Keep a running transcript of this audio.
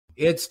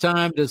It's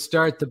time to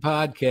start the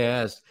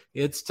podcast.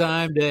 It's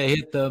time to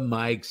hit the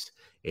mics.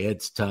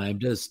 It's time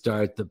to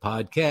start the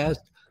podcast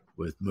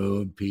with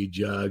Moon,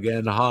 Pjugg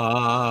and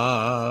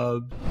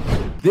Hobbs.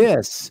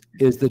 This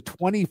is the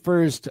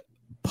 21st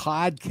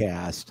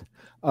podcast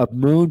of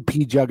Moon,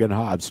 Pjugg and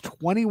Hobbs.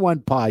 21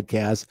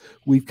 podcasts.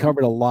 We've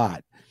covered a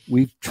lot.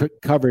 We've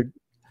covered,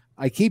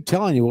 I keep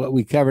telling you what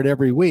we covered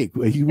every week.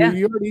 You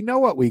already know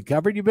what we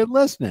covered. You've been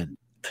listening,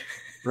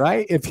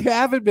 right? If you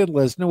haven't been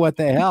listening, what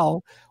the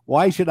hell?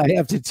 Why should I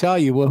have to tell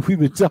you what we've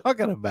been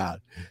talking about?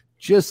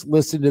 Just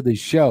listen to the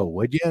show,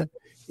 would you?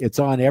 It's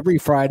on every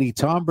Friday,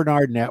 Tom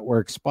Bernard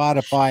Network,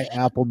 Spotify,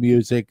 Apple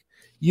Music.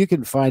 You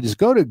can find us.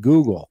 Go to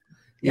Google.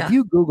 Yeah. If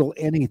you Google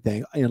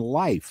anything in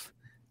life,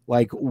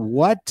 like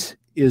what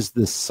is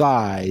the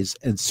size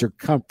and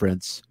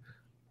circumference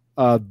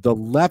of the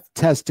left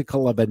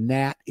testicle of a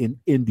gnat in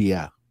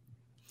India,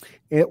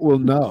 it will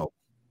know.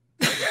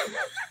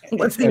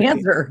 What's the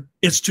answer?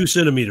 It's 2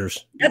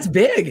 centimeters. That's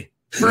big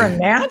for a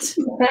gnat.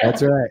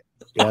 That's right.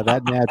 Yeah,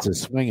 that gnat's a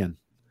swinging.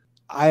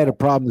 I had a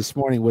problem this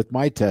morning with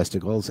my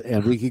testicles,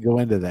 and we could go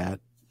into that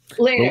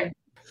later.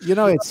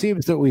 But, it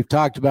seems that we've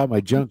talked about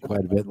my junk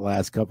quite a bit in the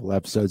last couple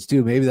episodes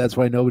too. Maybe that's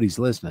why nobody's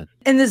listening.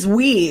 And this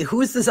who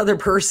is this other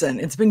person?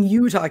 It's been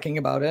you talking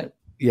about it.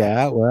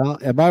 Yeah, well,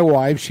 and my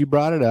wife, she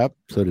brought it up,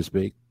 so to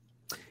speak.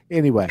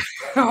 Anyway.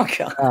 Oh,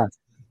 God.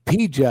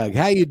 Pjugg,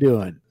 how you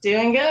doing?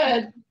 Doing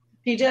good.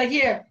 Pjugg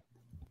here.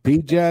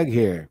 Pjugg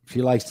here.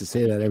 She likes to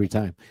say that every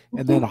time.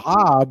 And then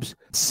Hobbs,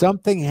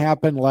 something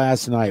happened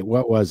last night.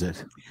 What was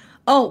it?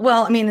 Oh,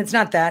 well, I mean, it's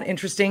not that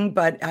interesting,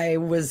 but I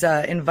was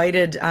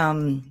invited.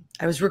 I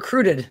was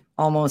recruited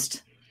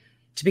almost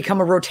to become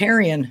a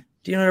Rotarian.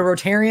 Do you know what a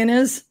Rotarian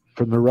is?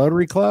 From the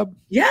Rotary Club?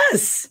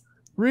 Yes.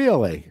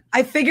 Really?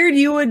 I figured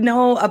you would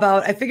know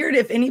about, I figured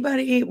if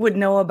anybody would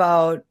know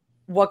about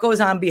what goes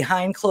on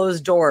behind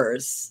closed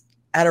doors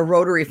at a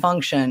Rotary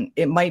function,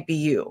 it might be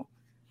you.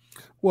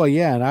 Well,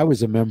 yeah, and I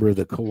was a member of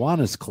the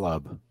Kiwanis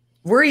Club.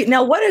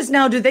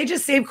 Do they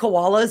just save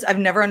koalas? I've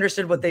never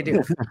understood what they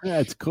do.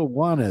 It's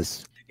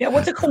Kiwanis. Yeah,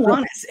 what's a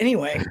Kiwanis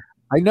anyway?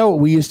 I know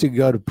we used to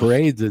go to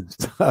parades and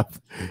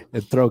stuff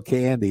and throw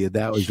candy, and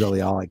that was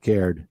really all I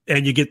cared.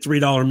 And you get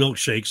 $3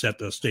 milkshakes at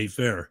the state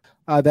fair.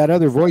 That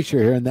other voice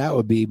you're hearing, that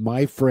would be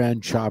my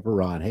friend Chopper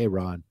Ron. Hey,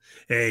 Ron.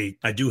 Hey,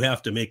 I do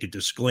have to make a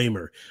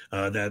disclaimer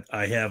that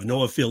I have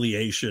no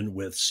affiliation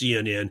with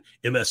CNN,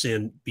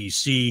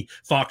 MSNBC,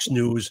 Fox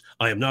News.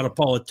 I am not a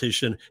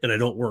politician, and I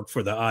don't work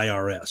for the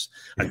IRS.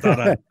 I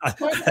thought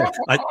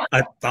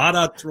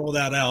I'd throw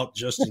that out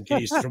just in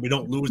case so we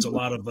don't lose a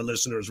lot of the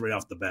listeners right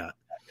off the bat.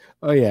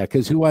 Oh, yeah,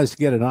 because who wants to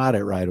get an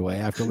audit right away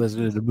after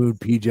listening to Moon,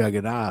 Pjugg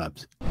and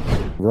Hobbs?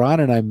 Ron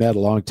and I met a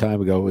long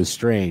time ago. It was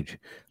strange.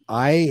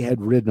 I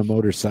had ridden a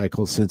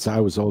motorcycle since I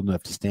was old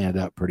enough to stand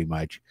up pretty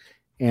much.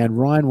 And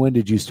Ron, when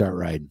did you start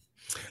riding?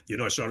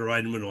 I started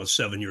riding when I was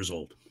 7 years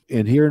old.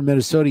 And here in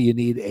Minnesota, you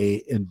need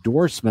a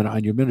endorsement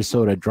on your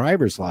Minnesota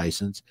driver's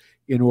license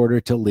in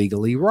order to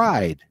legally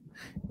ride.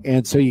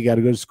 And so you got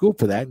to go to school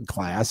for that in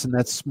class. And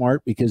that's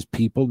smart because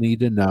people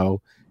need to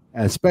know,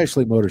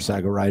 especially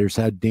motorcycle riders,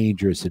 how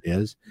dangerous it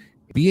is.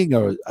 Being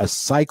a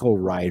cycle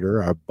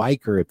rider, a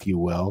biker, if you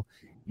will,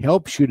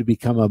 helps you to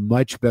become a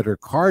much better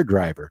car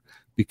driver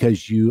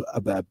because you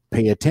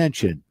pay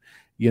attention.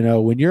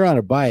 When you're on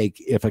a bike,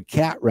 if a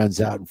cat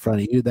runs out in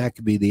front of you, that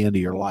could be the end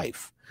of your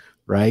life,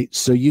 right?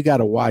 So you got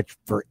to watch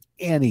for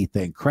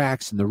anything,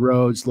 cracks in the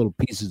roads, little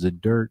pieces of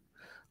dirt,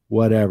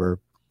 whatever.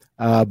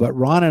 But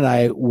Ron and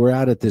I were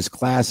out at this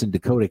class in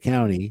Dakota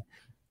County.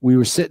 We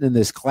were sitting in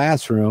this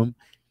classroom,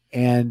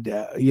 and,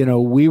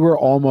 we were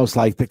almost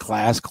like the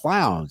class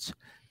clowns.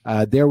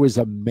 There was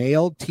a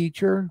male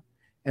teacher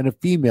and a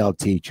female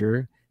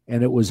teacher,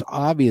 and it was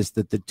obvious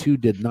that the two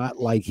did not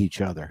like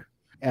each other.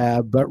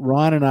 But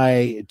Ron and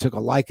I took a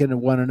liking to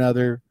one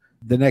another.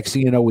 The next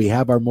thing you know, we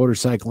have our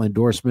motorcycle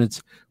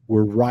endorsements.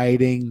 We're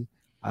riding.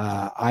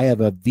 I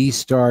have a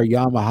V-Star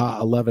Yamaha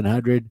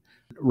 1100.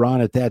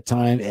 Ron at that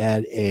time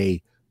had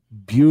a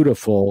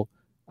beautiful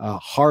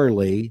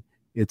Harley.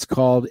 It's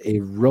called a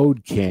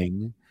Road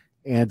King.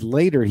 And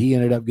later he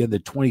ended up getting the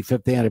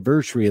 25th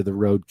anniversary of the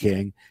Road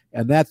King.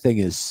 And that thing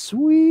is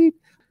sweet.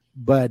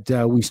 But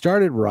we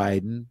started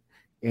riding.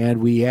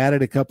 And we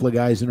added a couple of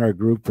guys in our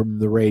group from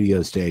the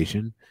radio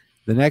station.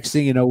 The next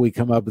thing you know, we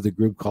come up with a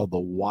group called the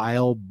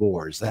Wild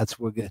Boars.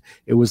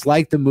 It was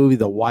like the movie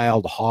The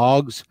Wild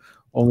Hogs,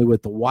 only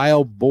with the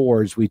Wild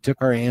Boars, we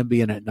took our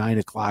Ambien at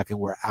 9:00 and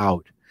we're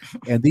out.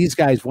 And these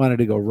guys wanted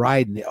to go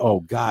riding. Oh,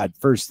 God,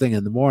 first thing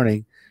in the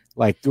morning,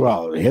 hit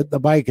the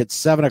bike at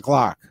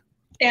 7:00.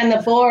 And the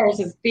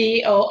Boars is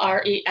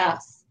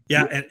BORES.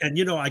 Yeah,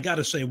 and I got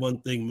to say one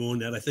thing, Moon,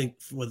 that I think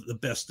was the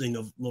best thing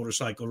of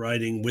motorcycle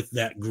riding with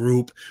that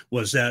group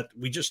was that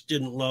we just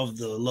didn't love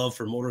the love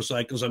for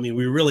motorcycles. I mean,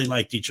 we really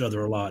liked each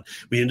other a lot.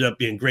 We ended up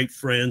being great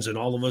friends, and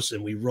all of us,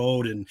 and we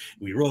rode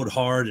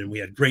hard, and we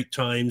had great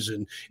times,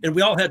 and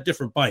we all had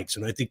different bikes,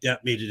 and I think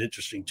that made it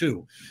interesting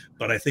too.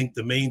 But I think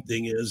the main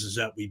thing is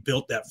that we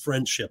built that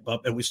friendship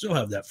up, and we still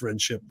have that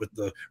friendship with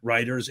the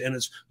riders, and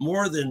it's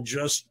more than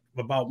just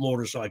about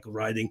motorcycle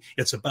riding.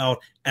 It's about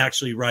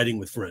actually riding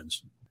with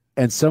friends.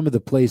 And some of the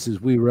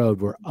places we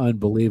rode were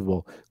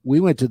unbelievable. We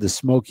went to the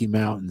Smoky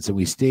Mountains and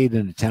we stayed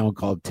in a town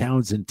called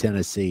Townsend,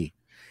 Tennessee.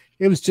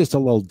 It was just a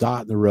little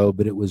dot in the road,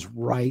 but it was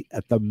right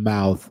at the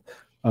mouth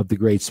of the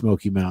Great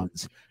Smoky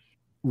Mountains.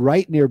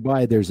 Right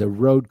nearby, there's a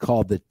road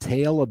called the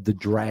Tail of the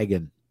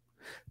Dragon.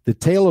 The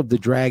Tail of the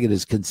Dragon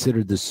is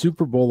considered the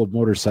Super Bowl of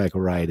motorcycle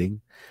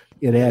riding.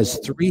 It has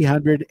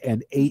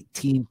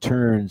 318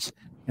 turns,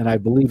 and I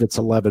believe it's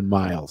 11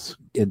 miles.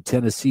 In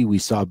Tennessee, we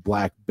saw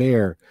black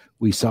bear,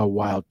 we saw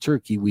wild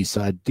turkey, we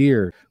saw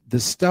deer. The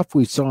stuff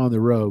we saw on the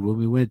road, when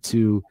we went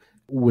to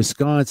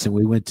Wisconsin,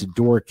 we went to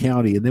Door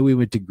County, and then we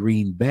went to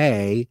Green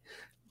Bay,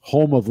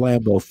 home of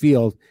Lambeau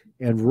Field.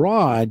 And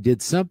Ron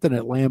did something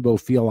at Lambeau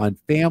Field on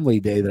Family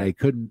Day that I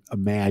couldn't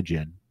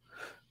imagine.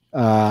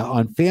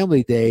 On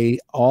Family Day,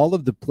 all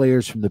of the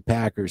players from the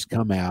Packers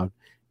come out,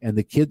 and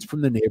the kids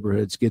from the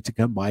neighborhoods get to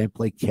come by and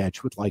play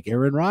catch with like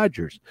Aaron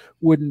Rodgers.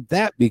 Wouldn't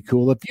that be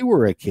cool if you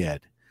were a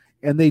kid?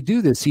 And they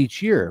do this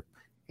each year.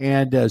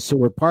 And so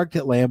we're parked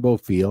at Lambeau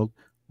Field.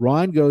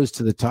 Ron goes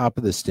to the top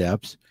of the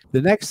steps.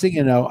 The next thing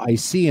you know, I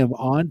see him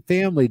on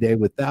Family Day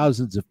with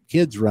thousands of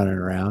kids running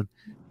around,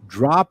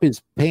 drop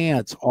his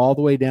pants all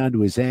the way down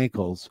to his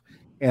ankles,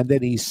 and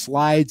then he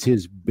slides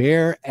his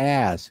bare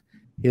ass,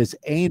 his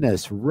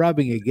anus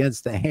rubbing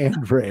against the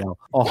handrail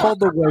all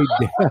the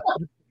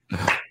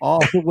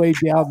way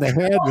down the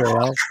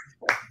handrail.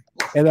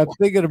 And I'm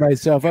thinking to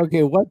myself,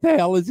 okay, what the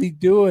hell is he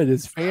doing?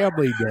 It's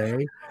Family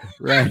Day,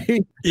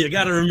 right? You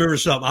got to remember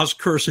something. I was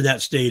cursing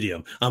that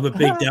stadium. I'm a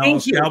big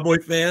Dallas Cowboy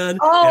fan.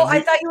 Oh,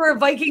 I thought you were a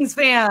Vikings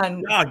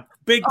fan. Yeah,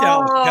 big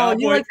Dallas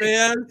Cowboy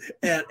fan.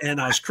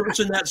 And I was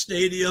cursing that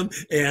stadium.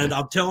 And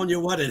I'm telling you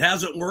what, it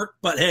hasn't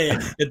worked. But, hey,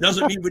 it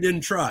doesn't mean we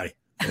didn't try.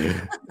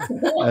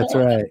 That's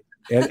right.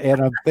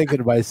 And I'm thinking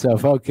to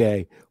myself,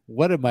 okay,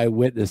 what am I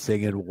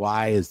witnessing and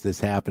why is this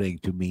happening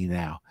to me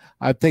now?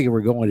 I'm thinking we're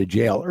going to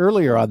jail.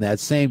 Earlier on that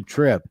same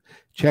trip,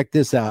 check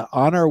this out.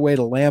 On our way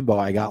to Lambeau,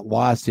 I got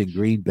lost in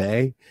Green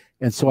Bay.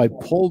 And so I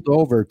pulled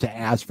over to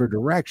ask for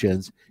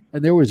directions.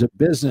 And there was a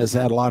business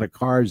that had a lot of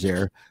cars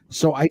there.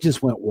 So I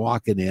just went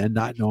walking in,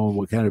 not knowing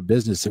what kind of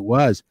business it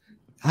was.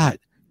 God,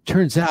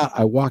 turns out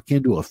I walk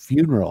into a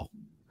funeral.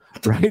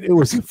 Right? It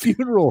was a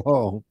funeral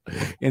home.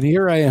 And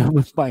here I am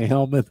with my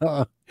helmet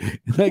on.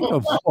 And I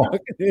come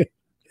walking in.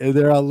 And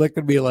they're all looking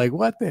at me like,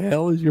 what the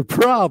hell is your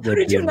problem?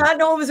 How did you not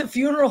know it was a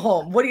funeral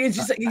home? What do you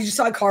just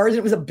saw cars and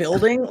it was a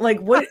building?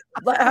 Like what?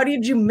 How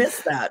did you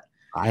miss that?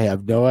 I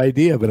have no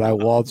idea, but I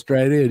waltzed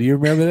right in. You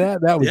remember that?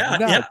 That was nuts.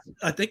 Yeah.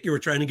 I think you were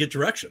trying to get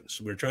directions.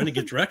 We were trying to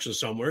get directions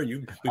somewhere,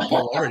 and we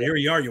pull over, and here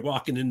you are. You're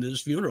walking into this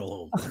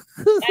funeral home.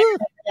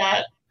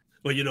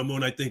 Well, you know,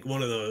 Moon, I think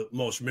one of the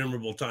most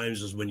memorable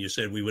times is when you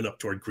said we went up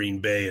toward Green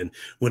Bay and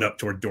went up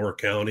toward Door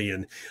County.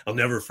 And I'll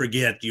never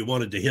forget, you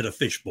wanted to hit a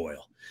fish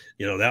boil.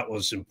 You know, that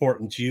was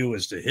important to you,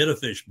 is to hit a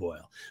fish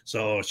boil.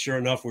 So sure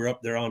enough, we're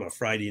up there on a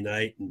Friday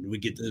night and we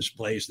get to this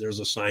place. There's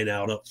a sign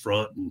out up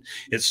front and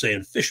it's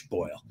saying fish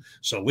boil.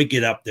 So we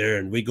get up there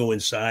and we go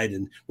inside,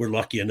 and we're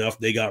lucky enough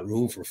they got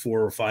room for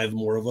 4 or 5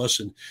 more of us.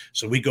 And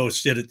so we go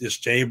sit at this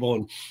table,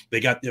 and they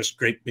got this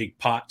great big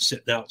pot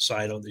sitting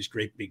outside on these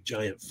great big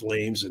giant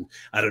flames. And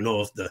I don't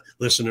know if the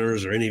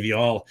listeners or any of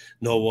y'all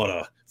know what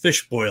a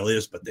fish boil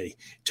is, but they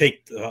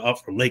take up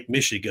from Lake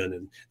Michigan,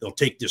 and they'll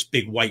take this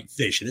big white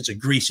fish, and it's a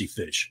greasy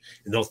fish,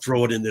 and they'll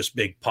throw it in this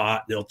big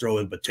pot, and they'll throw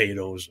in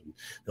potatoes, and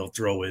they'll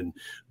throw in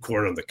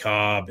corn on the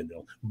cob, and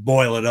they'll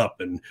boil it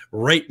up. And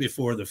right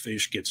before the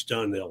fish gets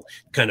done, they'll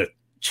kind of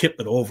tip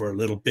it over a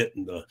little bit,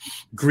 and the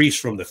grease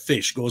from the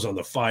fish goes on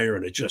the fire,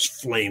 and it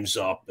just flames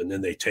up. And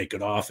then they take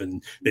it off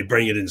and they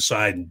bring it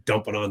inside and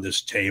dump it on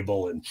this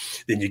table, and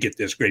then you get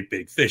this great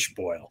big fish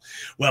boil.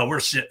 Well, we're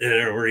sitting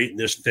there, we're eating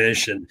this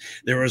fish, and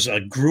there was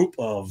a group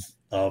of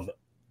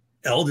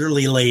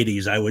elderly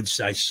ladies.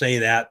 I say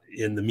that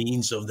in the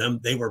means of them.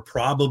 They were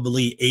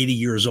probably 80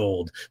 years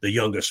old, the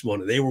youngest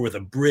one. They were with a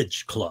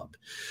bridge club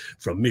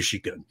from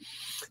Michigan.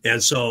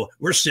 And so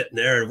we're sitting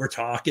there and we're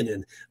talking,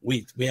 and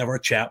we have our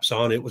chaps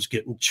on. It was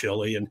getting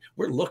chilly, and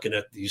we're looking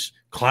at these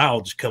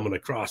clouds coming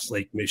across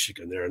Lake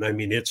Michigan there. And I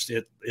mean, it's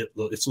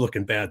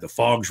looking bad. The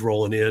fog's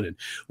rolling in, and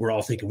we're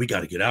all thinking, we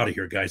got to get out of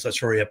here, guys. Let's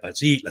hurry up.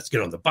 Let's eat. Let's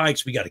get on the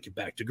bikes. We got to get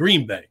back to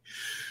Green Bay.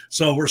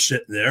 So we're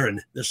sitting there,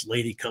 and this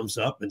lady comes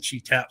up and she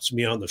taps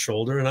me on the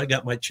shoulder, and I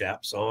got my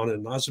chaps on,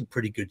 and I was in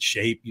pretty good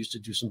shape. Used to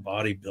do some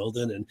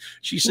bodybuilding. And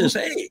she says,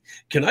 hey,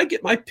 can I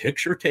get my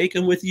picture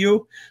taken with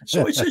you?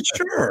 So I said,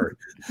 sure.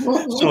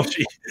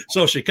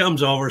 So she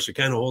comes over, she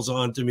kind of holds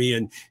on to me,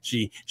 and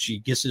she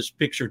gets this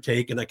picture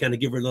taken. I kind of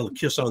give her a little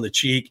kiss on the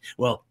cheek.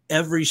 Well,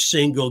 every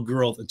single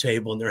girl at the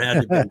table, and there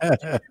had to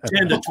be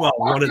 10 to 12,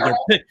 wanted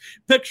their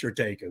picture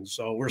taken.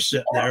 So we're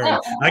sitting there,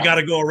 and I got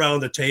to go around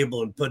the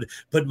table and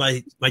put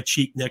my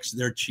cheek next to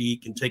their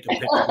cheek and take a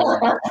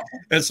picture.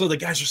 And so the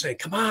guys are saying,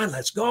 come on,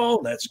 let's go.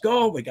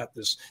 We got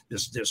this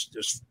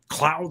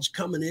clouds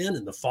coming in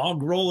and the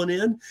fog rolling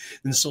in.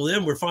 And so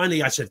then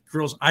I said,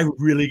 girls, I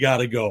really got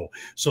to go.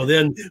 So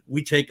then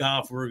we take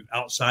off, we're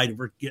outside,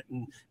 we're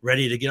getting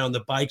ready to get on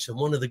the bikes. And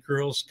one of the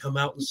girls come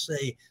out and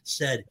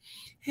said,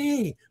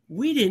 hey,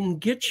 we didn't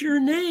get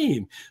your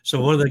name. So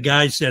one of the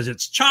guys says,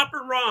 it's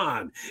Chopper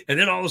Ron. And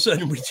then all of a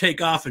sudden we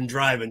take off and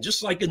driving,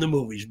 just like in the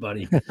movies,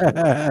 buddy.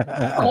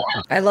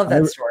 I love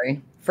that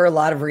story for a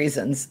lot of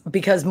reasons,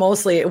 because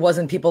mostly it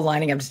wasn't people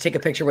lining up to take a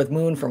picture with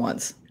Moon for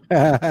once.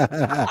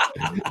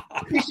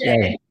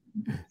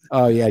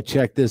 Oh, yeah.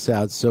 Check this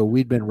out. So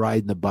we'd been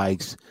riding the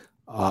bikes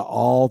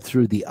all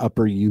through the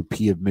upper UP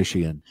of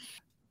Michigan.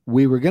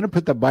 We were going to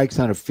put the bikes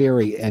on a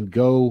ferry and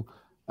go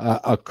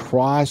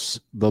across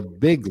the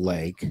big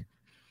lake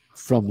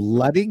from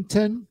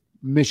Ludington,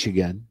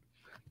 Michigan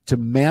to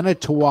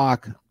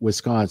Manitowoc,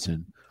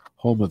 Wisconsin,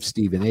 home of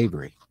Stephen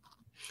Avery.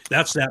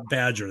 That's that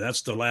Badger.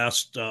 That's the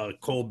last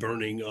coal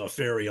burning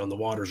ferry on the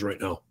waters right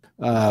now.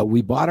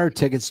 We bought our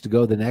tickets to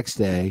go the next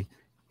day,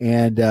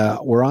 and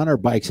we're on our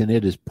bikes, and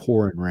it is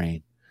pouring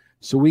rain.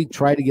 So we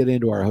try to get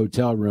into our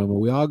hotel room, and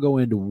we all go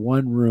into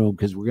one room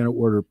because we're going to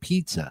order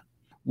pizza.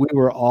 We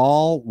were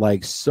all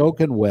like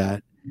soaking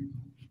wet,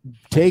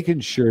 taking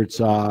shirts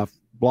off,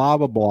 blah,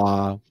 blah,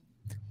 blah.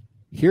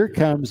 Here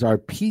comes our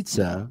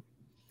pizza,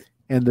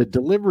 and the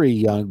delivery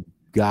young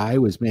guy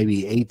was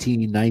maybe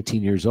 18,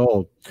 19 years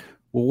old.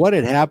 Well, what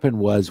had happened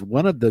was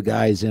one of the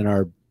guys in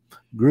our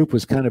group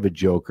was kind of a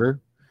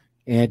joker,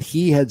 and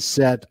he had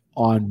set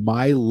on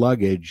my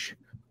luggage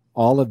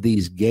all of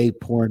these gay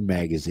porn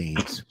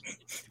magazines.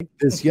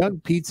 This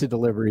young pizza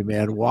delivery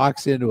man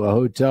walks into a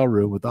hotel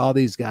room with all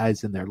these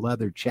guys in their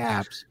leather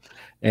chaps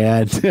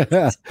and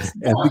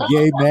the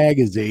gay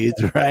magazines,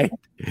 right?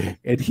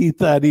 And he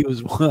thought he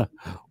was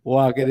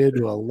walking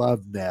into a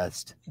love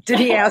nest. Did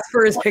he ask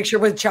for his picture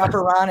with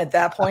Chopper Ron at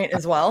that point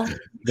as well?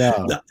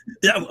 No.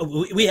 Yeah,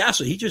 we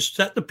asked him. He just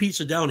set the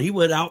pizza down. He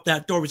went out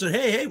that door. We said,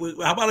 hey,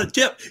 how about a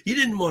tip? He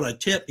didn't want a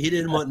tip. He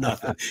didn't want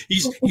nothing.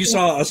 You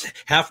saw us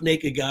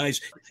half-naked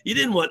guys. He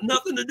didn't want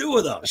nothing to do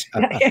with us.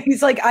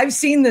 He's like, I've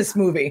seen this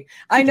movie.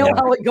 I know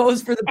how it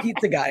goes for the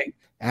pizza guy.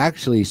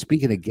 Actually,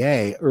 speaking of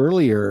gay,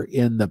 earlier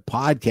in the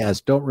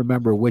podcast, don't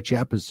remember which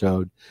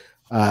episode,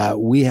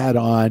 we had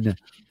on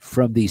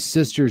from the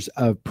Sisters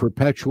of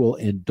Perpetual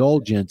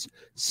Indulgence,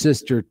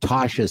 Sister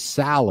Tasha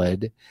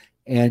Salad.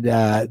 And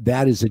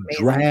that is a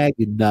drag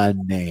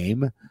nun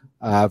name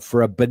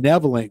for a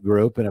benevolent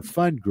group and a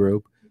fun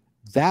group.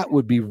 That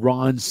would be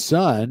Ron's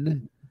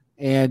son.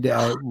 And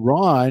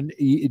Ron,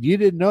 you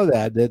didn't know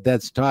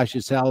that's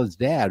Tasha Salad's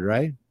dad,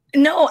 right?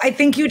 No, I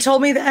think you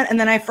told me that, and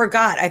then I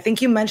forgot. I think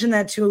you mentioned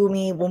that to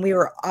me when we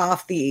were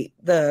off the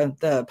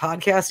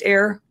podcast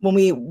air, when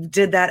we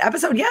did that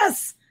episode.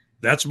 Yes.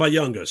 That's my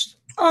youngest.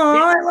 Oh,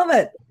 I love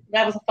it.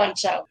 That was a fun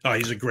show. Oh,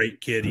 he's a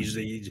great kid.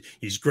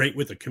 He's great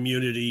with the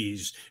community.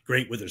 He's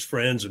great with his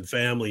friends and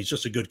family. He's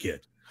just a good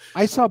kid.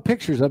 I saw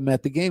pictures of him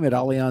at the game at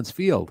Allianz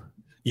Field.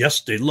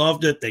 Yes, they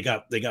loved it. They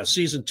got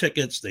season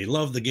tickets. They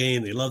love the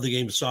game. They love the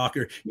game of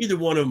soccer. Neither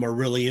one of them are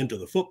really into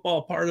the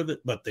football part of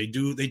it, but they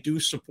do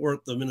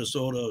support the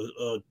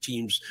Minnesota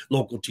teams,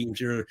 local teams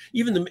here.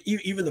 Even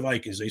the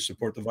Vikings, they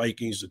support the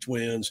Vikings, the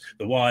Twins,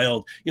 the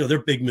Wild. They're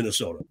big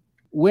Minnesota.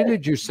 When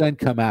did your son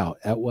come out?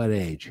 At what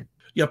age?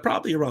 Yeah,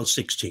 probably around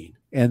 16.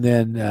 And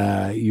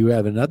then you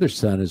have another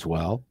son as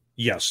well.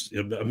 Yes,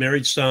 a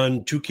married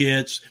son, 2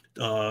 kids,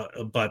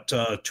 but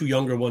 2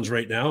 younger ones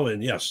right now.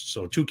 And yes,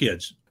 so 2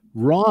 kids.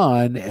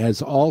 Ron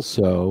has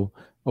also,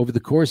 over the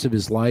course of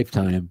his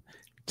lifetime,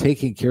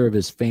 taken care of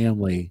his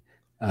family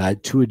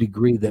to a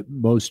degree that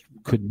most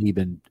couldn't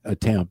even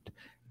attempt.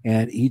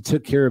 And he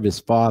took care of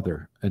his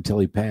father until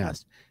he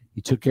passed.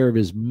 He took care of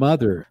his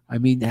mother. I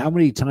mean, how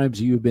many times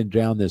have you been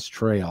down this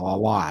trail? A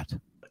lot.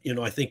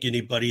 I think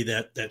anybody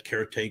that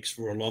caretakes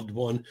for a loved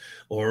one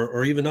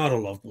or even not a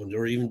loved one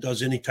or even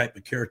does any type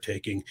of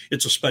caretaking,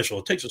 it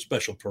takes a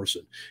special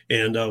person.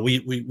 And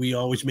we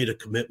always made a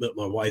commitment,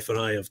 my wife and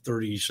I, of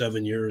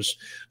 37 years,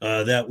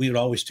 that we would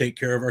always take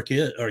care of our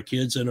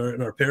kids and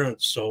our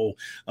parents. So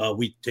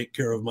we take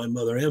care of my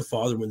mother and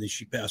father when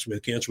she passed away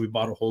with cancer. We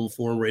bought a home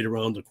for them right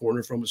around the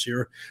corner from us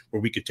here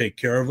where we could take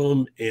care of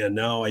them. And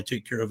now I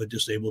take care of a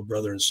disabled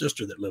brother and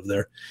sister that live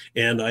there.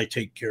 And I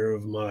take care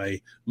of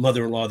my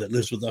mother-in-law that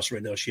lives with us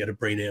right now. She had a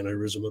brain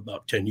aneurysm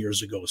about 10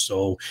 years ago.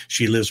 So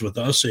she lives with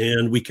us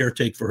and we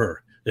caretake for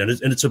her. And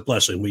it's a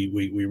blessing.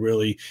 We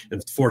really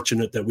am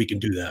fortunate that we can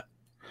do that.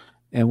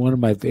 And one of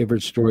my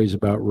favorite stories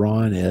about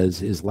Ron is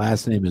his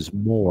last name is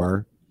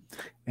Moore,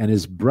 and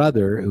his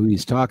brother, who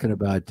he's talking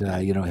about,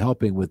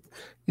 helping with,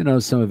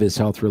 some of his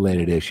health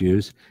related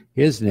issues.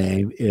 His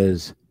name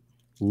is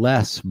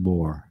Les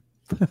Moore.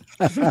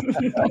 I thought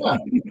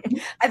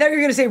you were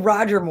going to say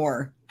Roger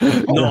Moore.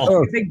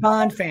 No, Big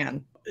Bond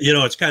fan.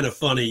 It's kind of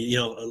funny,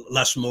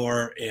 less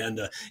more.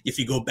 And if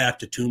you go back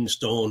to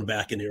Tombstone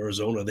back in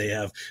Arizona, they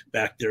have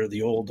back there on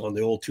the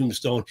old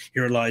Tombstone,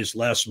 here lies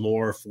Les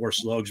Moore, 4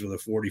 slugs with a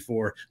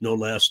 44, no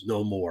less,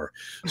 no more.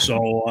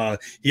 So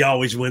he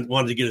always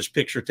wanted to get his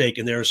picture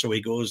taken there. So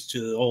he goes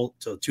to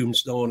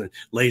Tombstone and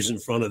lays in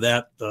front of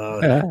that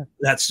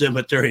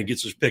cemetery and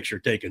gets his picture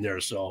taken there.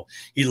 So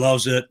he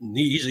loves it. And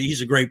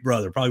he's a great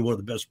brother, probably one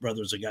of the best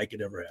brothers a guy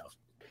could ever have.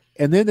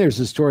 And then there's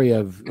the story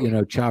of,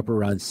 Chopper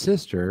Ron's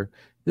sister.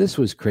 This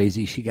was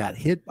crazy. She got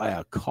hit by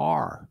a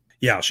car.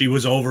 Yeah, she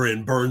was over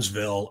in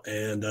Burnsville,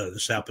 and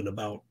this happened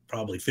about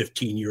probably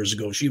 15 years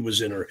ago. She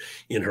was in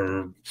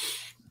her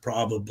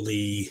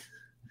probably,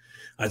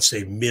 I'd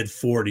say, mid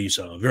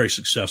 40s, very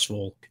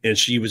successful. And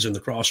she was in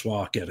the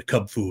crosswalk at a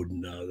Cub Food,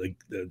 and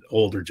the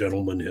older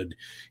gentleman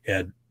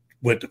had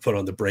went to put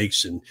on the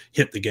brakes and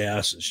hit the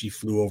gas, and she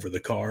flew over the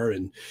car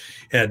and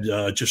had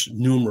just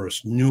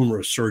numerous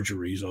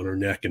surgeries on her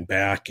neck and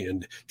back,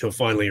 and till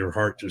finally her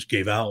heart just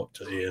gave out,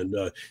 and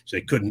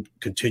they couldn't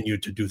continue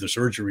to do the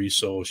surgery.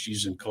 So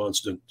she's in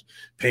constant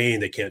pain.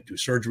 They can't do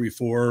surgery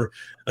for her.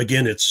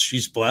 Again,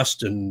 she's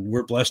blessed, and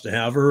we're blessed to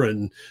have her.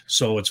 And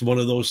so it's one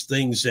of those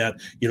things that,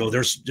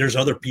 there's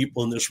other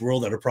people in this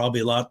world that are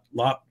probably a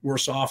lot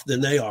worse off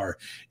than they are.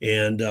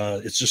 And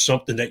it's just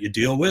something that you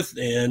deal with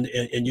and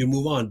you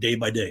move on day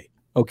by day.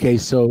 Okay,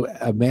 so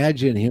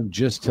imagine him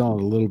just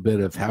telling a little bit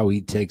of how he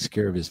takes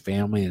care of his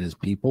family and his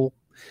people.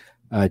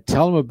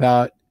 Tell him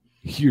about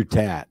your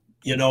tat.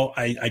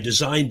 I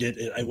designed it,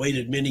 and I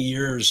waited many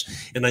years,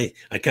 and I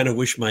kind of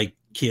wish my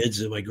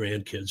kids and my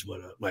grandkids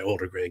my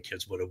older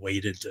grandkids would have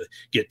waited to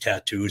get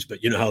tattoos,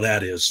 but you know how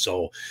that is.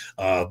 So,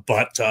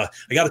 but I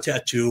got a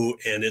tattoo,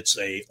 and it's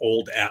a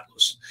old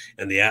atlas,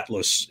 and the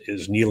atlas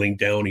is kneeling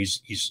down.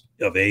 He's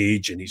of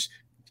age, and he's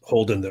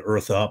holding the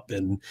earth up,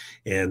 and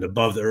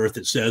above the earth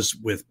it says,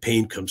 "With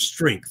pain comes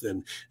strength."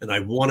 And I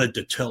wanted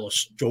to tell a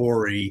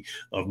story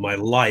of my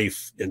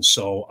life, and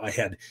so I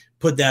had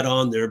put that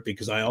on there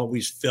because I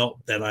always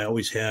felt that I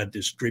always had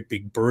this great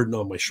big burden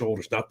on my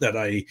shoulders. Not that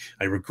I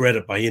regret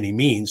it by any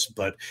means,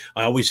 but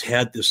I always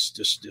had this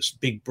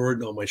big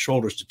burden on my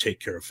shoulders to take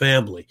care of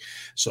family.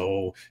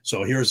 So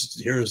here's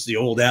the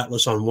old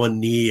atlas on one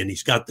knee, and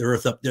he's got the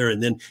earth up there,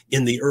 and then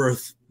in the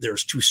earth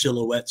there's 2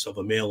 silhouettes of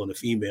a male and a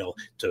female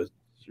to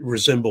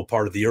resemble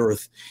part of the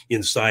earth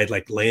inside,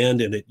 like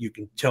land, and you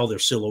can tell they're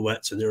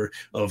silhouettes, and they're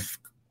of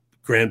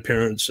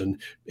grandparents and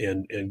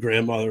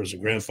grandmothers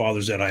and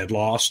grandfathers that I had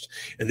lost.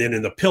 And then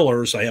in the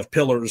pillars, I have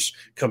pillars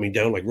coming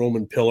down like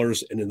Roman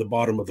pillars, and in the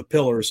bottom of the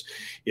pillars,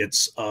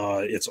 it's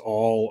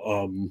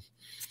all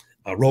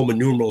Roman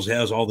numerals. It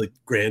has all the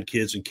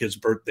grandkids and kids'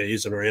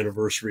 birthdays and our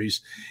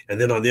anniversaries. And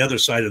then on the other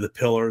side of the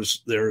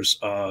pillars, there's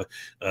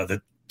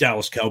the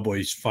Dallas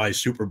Cowboys 5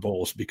 Super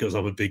Bowls, because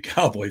I'm a big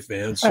Cowboy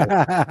fan. So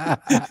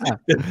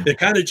it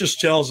kind of just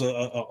tells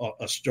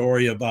a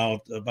story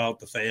about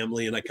the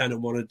family. And I kind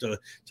of wanted to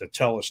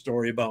tell a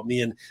story about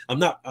me. And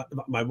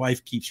my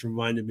wife keeps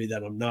reminding me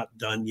that I'm not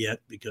done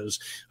yet, because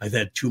I've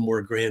had 2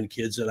 more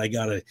grandkids that I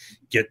got to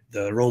get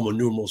the Roman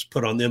numerals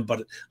put on them.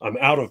 But I'm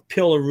out of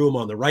pillar room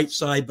on the right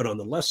side, but on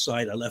the left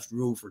side, I left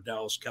room for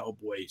Dallas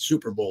Cowboy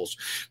Super Bowls.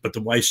 But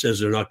the wife says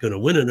they're not going to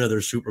win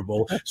another Super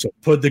Bowl. So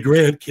put the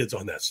grandkids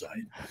on that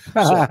side.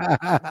 So,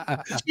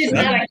 she's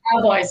not a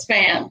Cowboys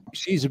fan.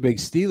 She's a big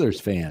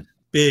Steelers fan.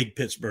 Big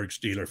Pittsburgh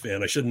Steeler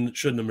fan. I shouldn't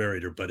have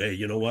married her, but hey,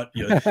 you know what?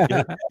 You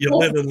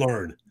live and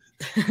learn.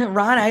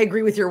 Ron, I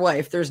agree with your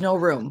wife. There's no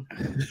room.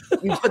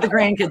 You put the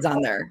grandkids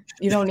on there.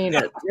 You don't need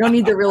it. You don't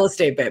need the real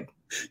estate, babe.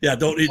 Yeah,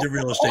 don't need the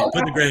real estate.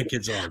 Put the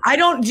grandkids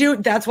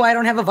on. That's why I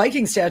don't have a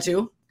Vikings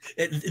tattoo.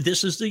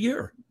 This is the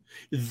year.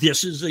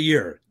 This is the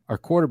year. Our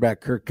quarterback,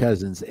 Kirk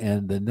Cousins,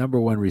 and the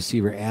number 1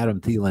 receiver, Adam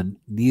Thielen,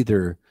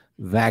 neither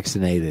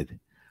vaccinated.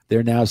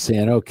 They're now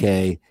saying,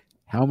 okay,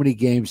 how many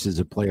games does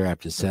a player have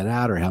to set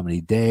out, or how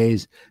many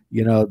days?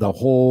 The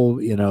whole,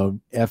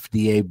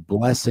 FDA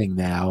blessing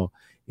now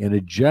in a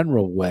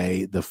general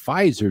way, the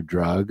Pfizer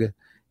drug.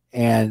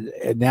 And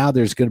now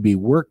there's going to be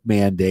work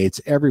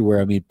mandates everywhere.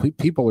 I mean,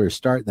 people are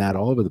starting that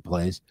all over the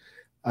place.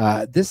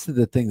 This is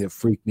the thing that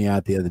freaked me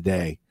out the other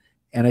day.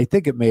 And I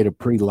think it made a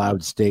pretty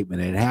loud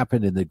statement. It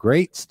happened in the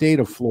great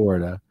state of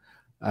Florida,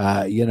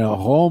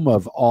 home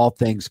of all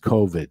things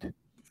COVID.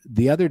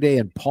 The other day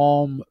in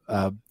Palm,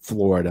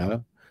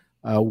 Florida,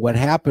 what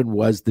happened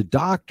was the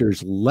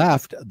doctors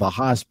left the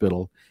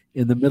hospital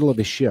in the middle of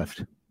a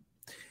shift.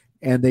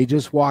 And they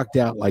just walked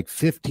out, like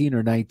 15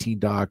 or 19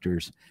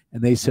 doctors.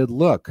 And they said,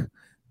 look,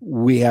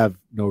 we have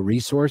no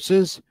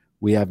resources.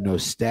 We have no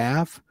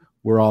staff.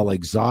 We're all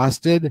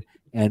exhausted.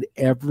 And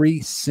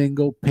every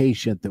single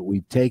patient that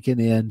we've taken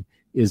in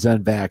is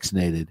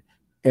unvaccinated.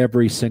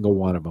 Every single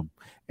one of them.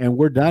 And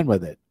we're done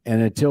with it.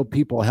 And until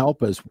people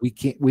help us, we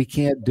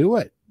can't do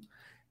it.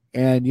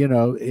 And,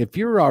 if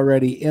you're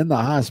already in the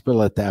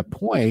hospital at that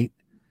point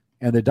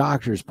and the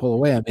doctors pull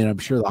away, I mean, I'm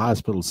sure the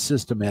hospital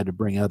system had to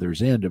bring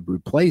others in to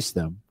replace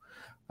them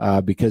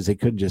because they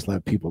couldn't just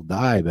let people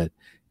die. But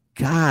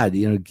God,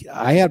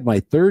 I had my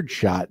 3rd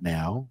shot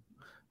now.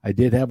 I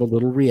did have a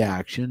little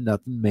reaction,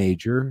 nothing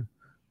major.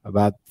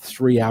 about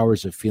 3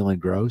 hours of feeling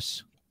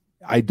gross.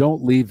 I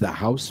don't leave the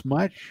house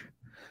much.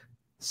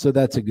 So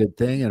that's a good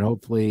thing. And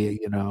hopefully,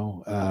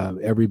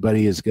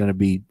 everybody is going to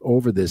be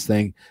over this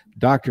thing.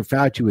 Dr.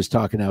 Fauci was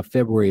talking out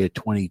February of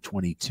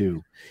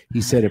 2022.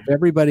 He said, if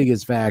everybody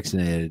gets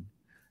vaccinated,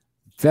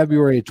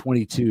 February of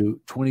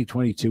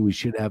 2022, we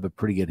should have a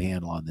pretty good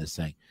handle on this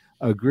thing.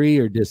 Agree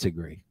or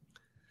disagree?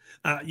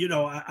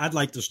 I'd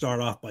like to start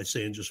off by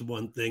saying just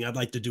one thing. I'd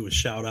like to do a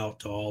shout out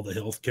to all the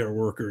healthcare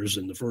workers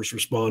and the first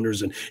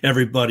responders and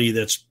everybody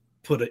that's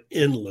put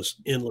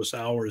endless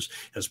hours,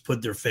 has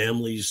put their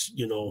families,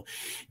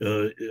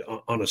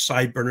 on a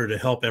side burner to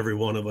help every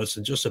one of us.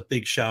 And just a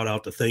big shout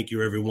out to thank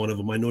you, every one of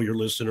them. I know your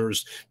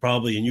listeners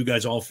probably, and you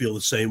guys all feel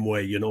the same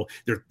way.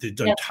 They've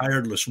done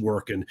tireless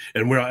work, and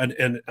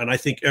I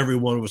think every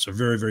one of us are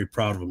very, very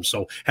proud of them.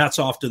 So hats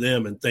off to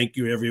them, and thank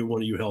you, every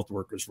one of you health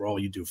workers, for all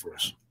you do for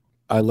us.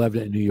 I loved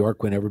it in New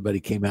York when everybody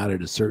came out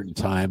at a certain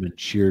time and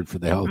cheered for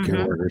the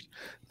healthcare workers.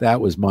 That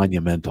was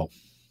monumental.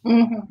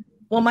 Mm-hmm.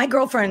 Well, my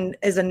girlfriend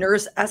is a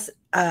nurse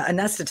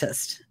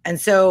anesthetist. And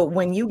so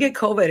when you get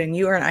COVID and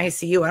you are in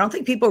ICU, I don't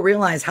think people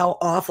realize how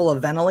awful a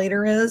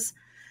ventilator is.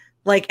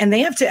 And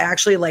they have to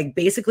actually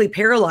basically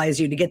paralyze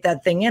you to get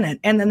that thing in it.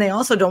 And then they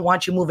also don't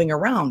want you moving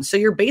around. So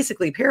you're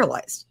basically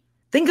paralyzed.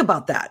 Think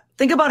about that.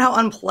 Think about how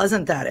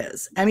unpleasant that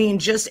is. I mean,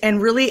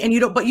 you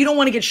don't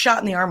want to get shot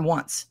in the arm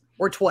once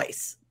or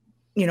twice,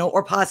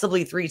 or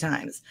possibly 3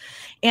 times.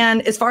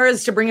 And as far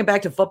as to bring it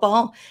back to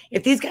football,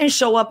 if these guys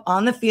show up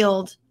on the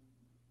field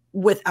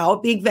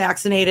without being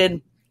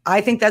vaccinated, I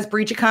think that's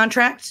breach of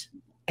contract.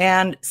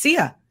 And see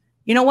ya.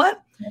 You know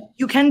what?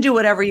 You can do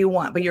whatever you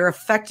want, but you're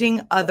affecting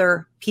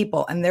other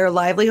people and their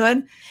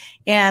livelihood.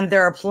 And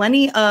there are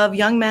plenty of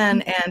young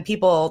men and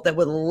people that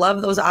would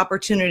love those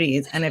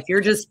opportunities. And if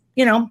you're just,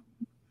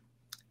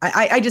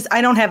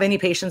 I don't have any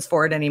patience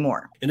for it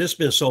anymore. And it's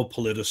been so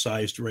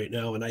politicized right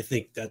now, and I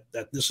think that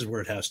this is where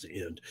it has to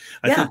end.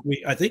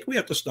 I think we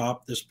have to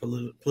stop this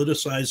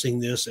politicizing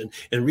this and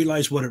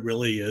realize what it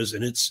really is.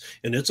 And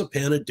it's a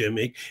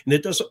pandemic, and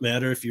it doesn't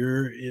matter if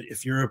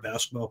you're a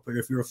basketball player,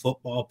 if you're a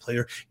football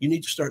player. You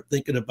need to start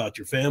thinking about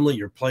your family,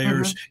 your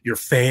players, your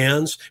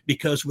fans,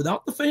 because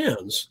without the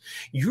fans,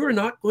 you're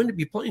not going to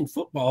be playing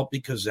football,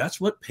 because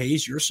that's what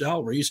pays your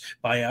salaries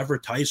by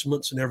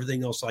advertisements and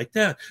everything else like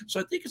that. So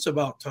I think it's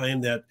about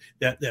time that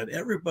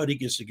everybody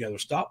gets together,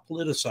 stop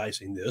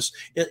politicizing this,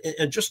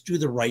 and just do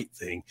the right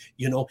thing.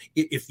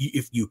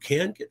 If you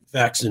can get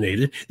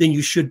vaccinated, then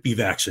you should be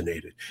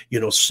vaccinated.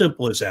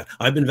 Simple as that.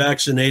 I've been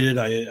vaccinated.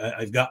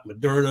 I've got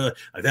Moderna.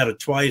 I've had it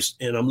twice,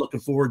 and I'm looking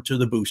forward to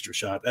the booster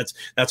shot.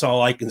 That's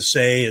all I can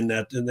say, and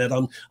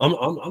that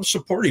I'm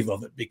supportive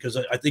of it, because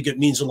I think it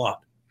means a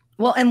lot.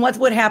 Well, and what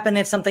would happen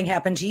if something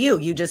happened to you?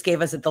 You just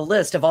gave us the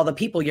list of all the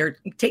people you're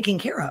taking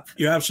care of.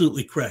 You're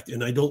absolutely correct.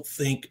 And I don't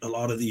think a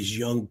lot of these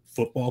young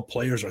football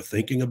players are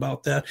thinking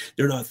about that.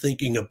 They're not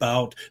thinking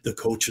about the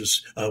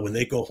coaches when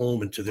they go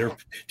home and to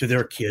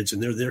their kids,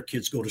 and their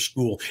kids go to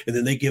school, and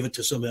then they give it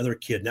to some other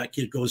kid, and that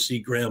kid goes see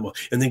grandma,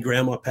 and then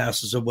grandma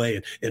passes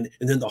away, and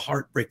then the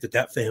heartbreak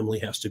that family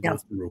has to go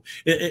through.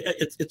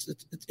 This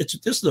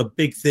is a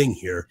big thing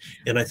here.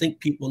 And I think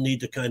people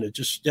need to kind of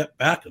just step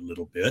back a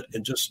little bit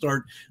and just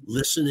start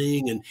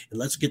listening, and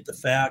let's get the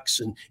facts,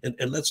 and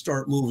let's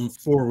start moving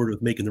forward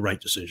with making the right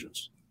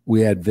decisions.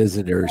 We had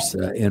visitors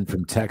in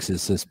from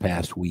Texas this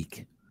past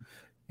week,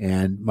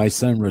 and my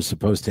son was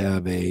supposed to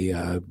have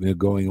a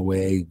going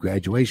away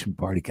graduation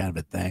party kind of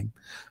a thing,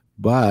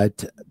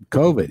 but he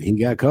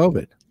got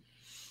COVID.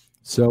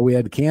 So we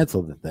had to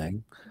cancel the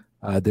thing.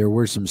 There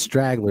were some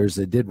stragglers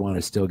that did want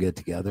to still get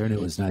together, and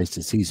it was nice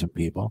to see some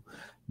people,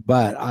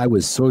 but I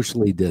was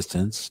socially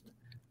distanced.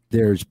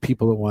 There's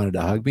people that wanted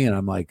to hug me, and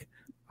I'm like,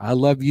 I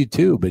love you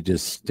too, but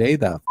just stay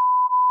the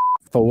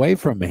away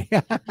from me.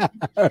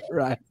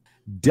 Right.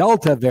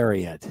 Delta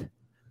variant.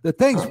 The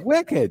thing's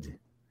wicked.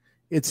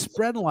 It's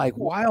spreading like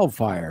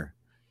wildfire.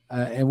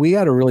 And we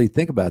got to really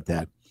think about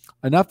that.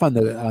 Enough on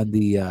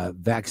the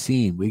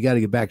vaccine. We got to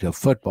get back to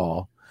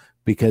football,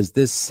 because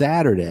this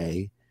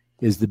Saturday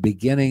is the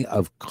beginning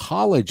of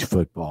college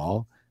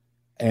football.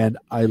 And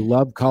I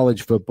love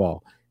college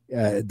football.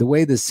 The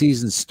way the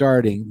season's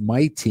starting,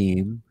 my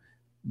team,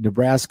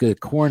 Nebraska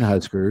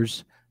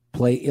Cornhuskers,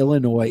 play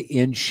Illinois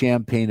in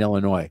Champaign,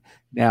 Illinois.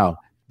 Now,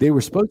 they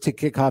were supposed to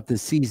kick off the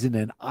season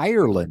in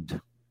Ireland.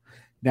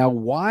 Now,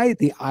 why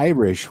the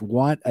Irish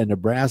want a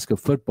Nebraska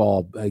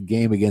football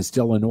game against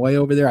Illinois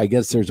over there, I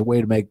guess there's a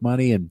way to make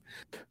money. And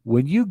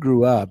when you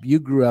grew up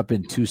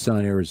in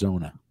Tucson,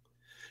 Arizona.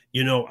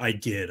 I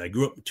did. I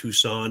grew up in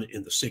Tucson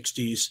in the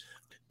 60s.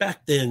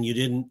 Back then,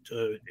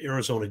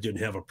 Arizona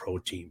didn't have a pro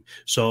team.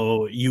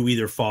 So you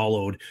either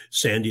followed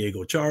San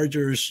Diego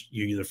Chargers,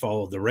 you either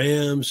followed the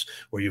Rams,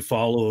 or you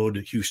followed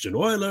Houston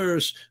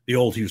Oilers, the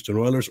old Houston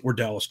Oilers, or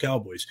Dallas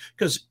Cowboys.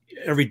 Because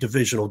every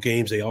divisional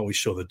games, they always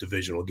show the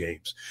divisional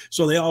games.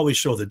 So they always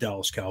show the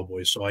Dallas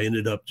Cowboys. So I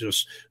ended up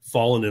just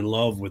falling in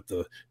love with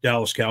the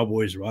Dallas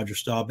Cowboys, Roger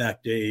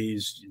Staubach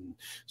days and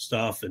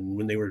stuff. And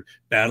when they were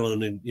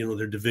battling in,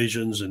 their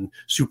divisions and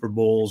Super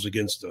Bowls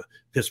against the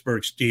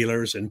Pittsburgh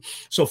Steelers. And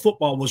so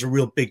football was a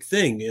real big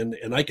thing.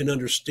 And I can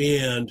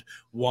understand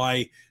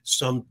why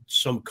some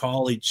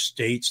college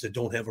states that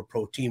don't have a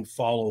pro team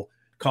follow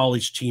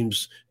college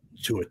teams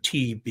to a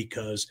T,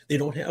 because they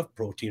don't have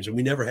pro teams, and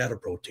we never had a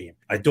pro team.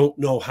 I don't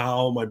know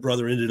how my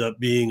brother ended up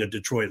being a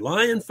Detroit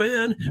Lion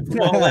fan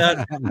from all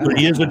that, but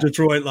he is a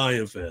Detroit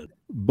Lion fan.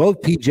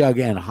 Both Pjugg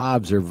and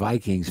Hobbs are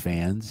Vikings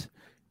fans.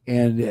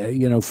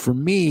 And, for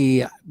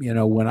me,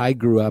 when I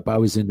grew up, I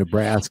was in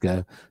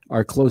Nebraska.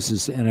 Our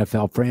closest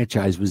NFL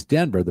franchise was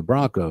Denver, the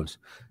Broncos.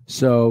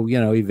 So,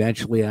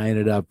 eventually I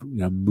ended up,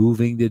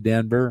 moving to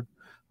Denver.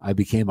 I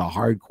became a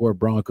hardcore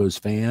Broncos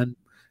fan.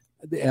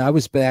 I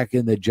was back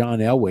in the John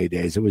Elway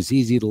days. It was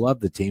easy to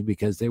love the team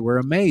because they were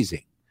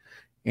amazing.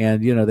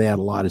 And, they had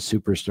a lot of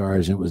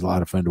superstars, and it was a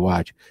lot of fun to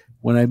watch.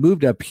 When I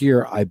moved up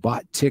here, I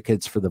bought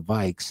tickets for the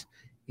Vikes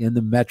in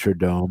the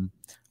Metrodome.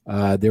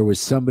 There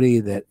was somebody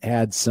that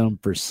had some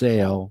for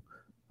sale,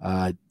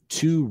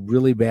 2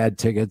 really bad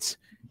tickets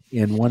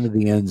in one of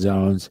the end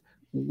zones,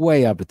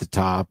 way up at the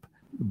top.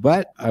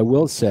 But I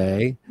will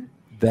say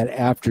that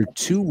after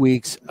 2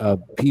 weeks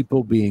of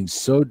people being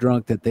so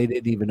drunk that they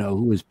didn't even know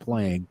who was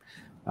playing,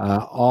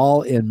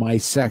 all in my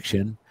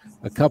section,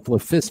 a couple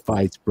of fist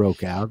fights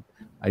broke out.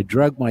 I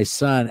drug my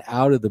son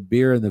out of the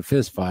beer and the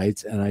fist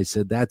fights, and I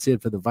said, that's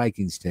it for the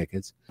Vikings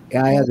tickets.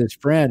 I had this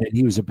friend, and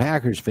he was a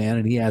Packers fan,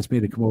 and he asked me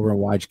to come over and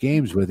watch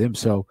games with him.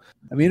 So,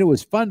 it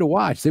was fun to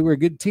watch. They were a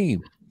good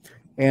team.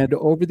 And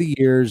over the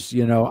years,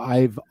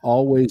 I've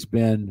always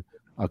been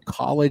a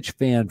college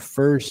fan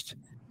first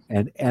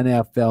and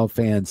NFL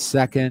fan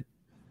second.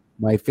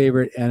 My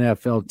favorite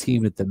NFL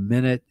team at the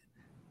minute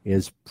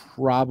is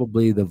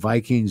probably the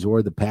Vikings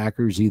or the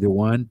Packers, either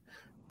one.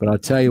 But I'll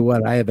tell you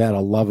what, I have had a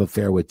love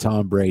affair with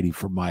Tom Brady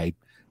for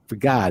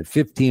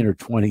 15 or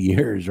 20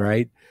 years,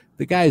 right?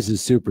 The guy's a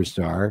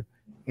superstar.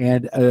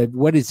 And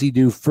what does he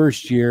do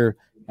first year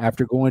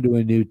after going to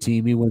a new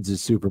team? He wins the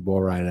Super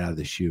Bowl right out of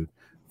the chute.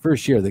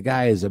 First year, the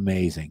guy is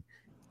amazing.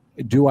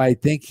 Do I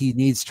think he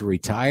needs to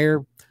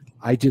retire?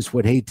 I just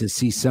would hate to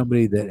see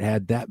somebody that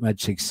had that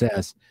much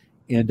success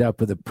end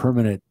up with a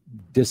permanent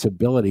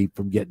disability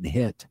from getting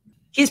hit.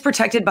 He's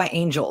protected by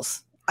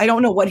angels. I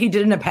don't know what he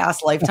did in a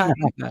past lifetime,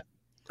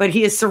 but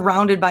he is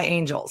surrounded by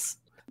angels.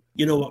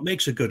 What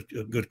makes a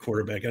good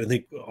quarterback, and I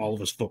think all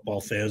of us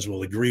football fans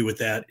will agree with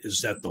that, is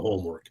that the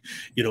homework.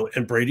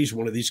 And Brady's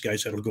one of these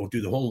guys that'll go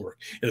do the homework.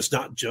 And it's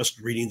not just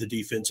reading the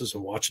defenses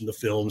and watching the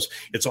films.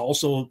 It's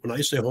also, when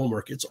I say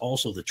homework, it's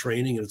also the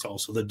training, and it's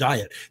also the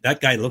diet.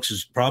 That guy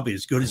looks probably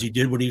as good as he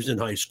did when he was in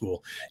high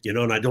school.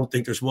 And I don't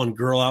think there's one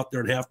girl out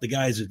there and half the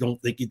guys that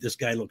don't think this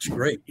guy looks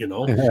great, and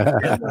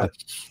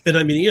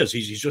he is.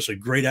 He's just a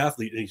great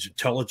athlete, and he's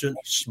intelligent,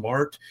 he's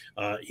smart.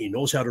 He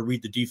knows how to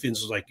read the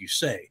defenses, like you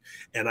say.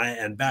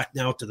 And back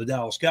now to the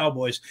Dallas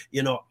Cowboys,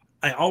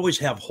 I always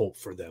have hope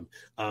for them.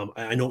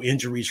 I know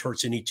injuries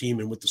hurts any team,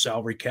 and with the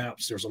salary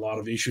caps, there's a lot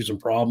of issues and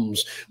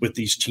problems with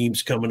these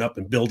teams coming up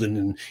and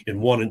building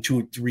in 1 and 2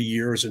 and 3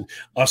 years. And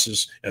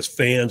us as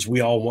fans,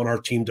 we all want our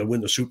team to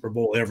win the Super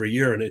Bowl every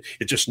year, and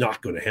it's just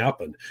not going to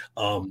happen.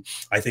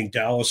 I think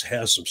Dallas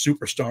has some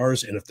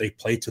superstars, and if they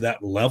play to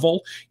that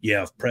level, you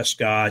have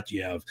Prescott,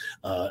 you have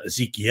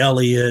Ezekiel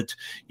Elliott,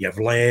 you have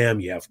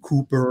Lamb, you have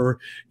Cooper,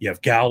 you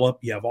have Gallup,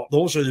 you have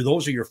those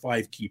are your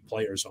 5 key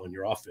players on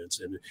your offense,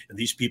 and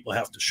these people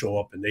have to show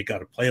up, and they got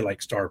to play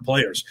like star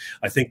players.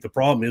 I think the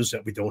problem is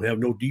that we don't have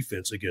no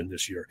defense again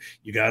this year.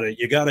 You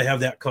gotta have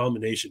that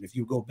combination. If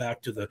you go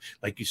back to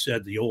like you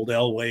said, the old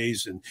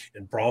Elways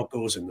and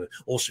Broncos and the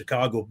old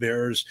Chicago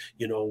Bears,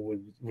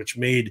 which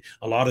made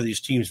a lot of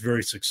these teams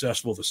very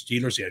successful. The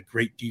Steelers, they had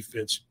great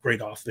defense,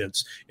 great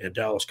offense, and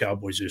Dallas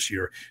Cowboys this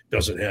year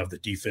doesn't have the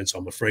defense,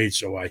 I'm afraid.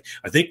 So I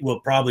think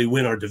we'll probably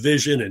win our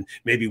division and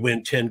maybe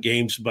win 10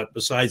 games. But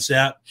besides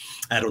that,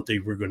 I don't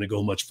think we're going to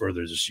go much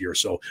further this year.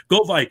 So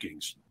go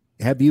Vikings.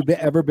 Have you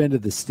ever been to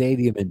the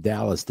stadium in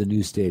Dallas, the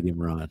new stadium,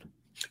 Ron?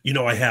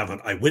 I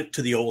haven't. I went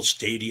to the old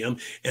stadium,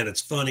 and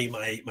it's funny.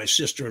 My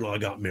sister-in-law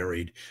got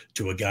married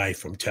to a guy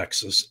from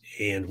Texas,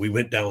 and we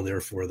went down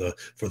there for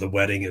the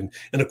wedding.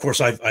 And of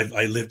course,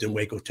 I lived in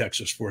Waco,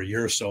 Texas for a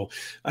year, so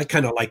I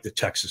kind of like the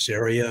Texas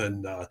area.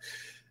 And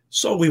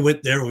so we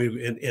went there.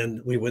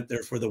 We went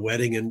there for the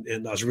wedding,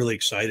 and I was really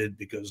excited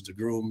because the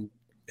groom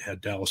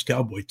had Dallas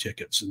Cowboy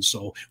tickets. And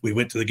so we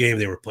went to the game.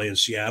 They were playing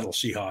Seattle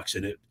Seahawks,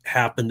 and it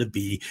happened to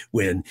be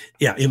when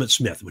Emmitt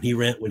Smith, when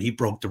he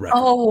broke the record.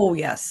 Oh,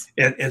 yes.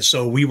 And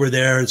so we were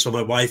there. And so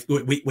my wife,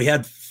 we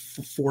had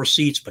 4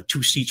 seats, but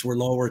 2 seats were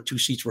lower, 2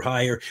 seats were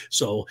higher.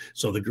 So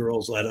the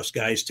girls let us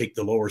guys take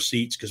the lower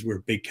seats because we were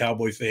big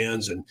Cowboy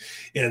fans.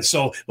 And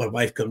so my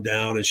wife come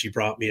down, and she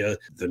brought me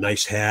the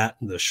nice hat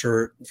and the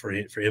shirt for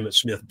Emmitt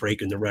Smith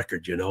breaking the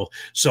record,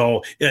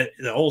 So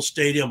the old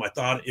stadium, I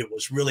thought it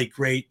was really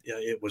great.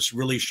 it was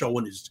really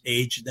showing his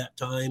age at that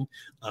time.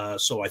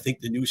 So I think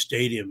the new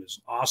stadium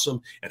is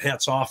awesome, and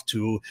hats off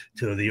to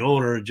the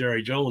owner,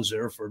 Jerry Jones,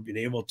 there for being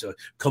able to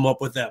come up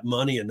with that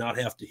money and not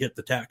have to hit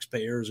the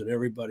taxpayers and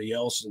everybody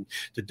else and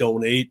to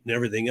donate and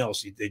everything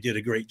else. They did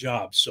a great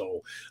job.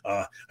 So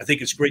I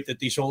think it's great that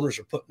these owners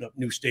are putting up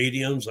new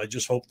stadiums. I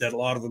just hope that a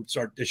lot of them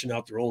start dishing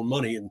out their own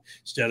money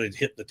instead of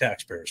hitting the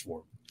taxpayers for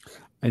them.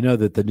 I know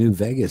that the new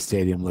Vegas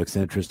stadium looks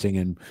interesting,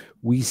 and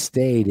we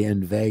stayed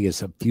in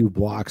Vegas a few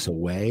blocks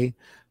away.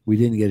 We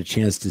didn't get a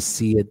chance to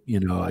see it,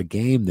 a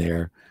game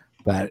there,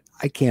 but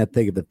I can't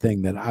think of a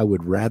thing that I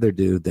would rather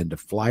do than to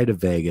fly to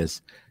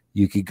Vegas.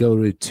 You could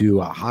go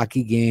to a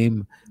hockey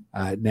game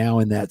now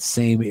in that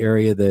same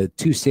area. The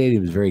two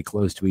stadiums very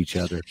close to each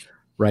other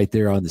right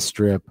there on the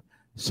Strip.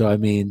 So, I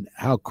mean,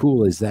 how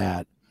cool is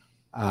that?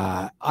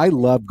 I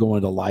love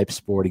going to live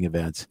sporting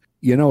events.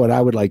 You know what I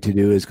would like to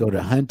do is go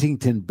to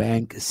Huntington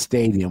Bank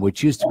Stadium,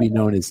 which used to be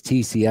known as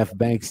TCF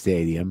Bank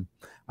Stadium.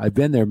 I've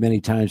been there many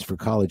times for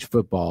college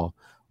football,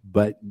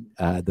 but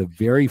the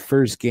very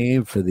first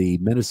game for the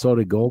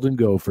Minnesota Golden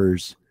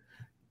Gophers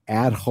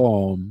at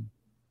home,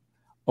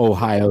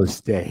 Ohio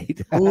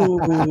State.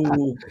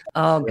 Ooh.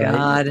 Oh,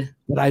 God.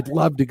 But I'd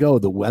love to go.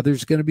 The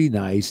weather's going to be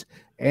nice.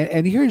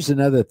 And here's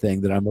another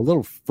thing that I'm a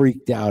little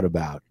freaked out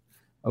about.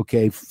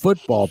 Okay,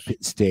 football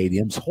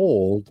stadiums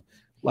hold,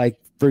 like,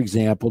 for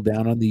example,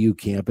 down on the U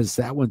campus,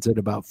 that one's at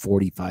about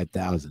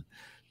 45,000.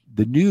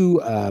 The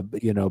new,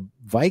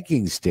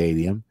 Viking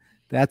Stadium,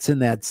 that's in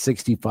that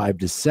 65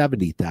 to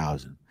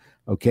 70,000.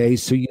 Okay,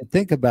 so you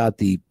think about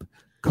the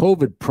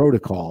COVID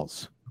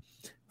protocols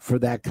for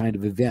that kind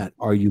of event.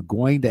 Are you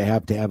going to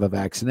have a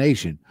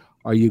vaccination?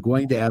 Are you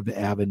going to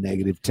have a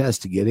negative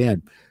test to get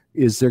in?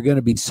 Is there going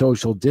to be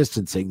social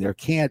distancing? There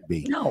can't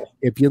be. No.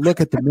 If you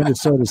look at the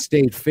Minnesota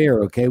State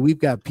Fair, okay, we've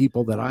got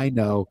people that I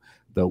know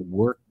that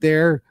work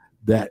there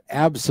that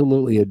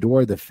absolutely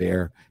adore the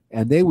fair,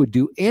 and they would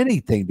do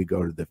anything to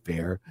go to the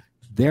fair.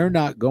 They're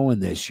not going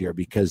this year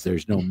because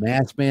there's no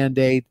mask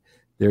mandate.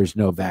 There's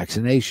no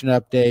vaccination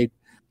update.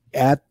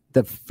 At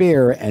the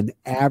fair, an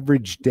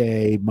average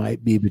day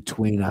might be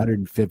between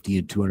 150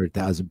 and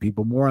 200,000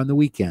 people, more on the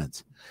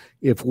weekends.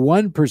 If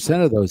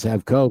 1% of those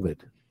have COVID,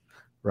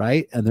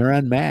 right, and they're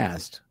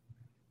unmasked,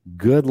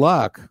 good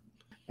luck.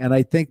 And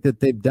I think that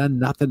they've done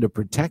nothing to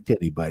protect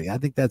anybody. I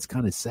think that's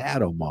kind of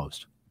sad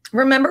almost.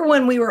 Remember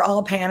when we were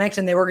all panicked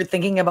and they were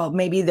thinking about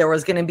maybe there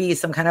was going to be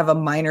some kind of a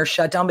minor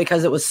shutdown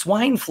because it was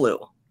swine flu?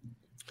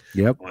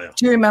 Yep.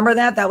 Do you remember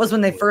that? That was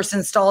when they first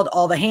installed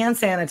all the hand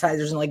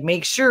sanitizers and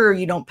make sure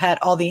you don't pet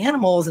all the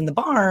animals in the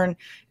barn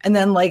and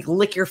then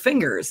lick your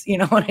fingers, you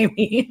know what I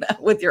mean,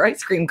 with your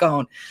ice cream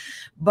cone.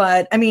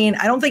 But I mean,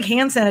 I don't think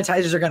hand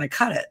sanitizers are going to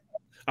cut it.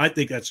 I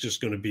think that's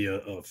just going to be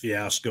a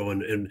fiasco,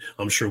 and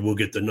I'm sure we'll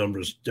get the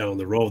numbers down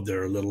the road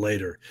there a little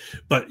later.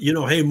 But,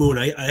 hey, Moon,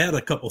 I had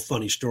a couple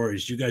funny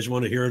stories. You guys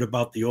want to hear it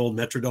about the old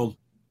Metrodome?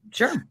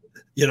 Sure.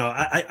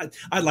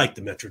 I liked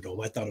the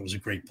Metrodome. I thought it was a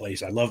great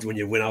place. I loved when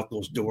you went out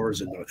those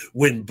doors and the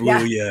wind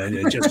blew you and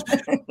it just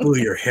blew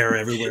your hair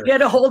everywhere. You had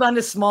to hold on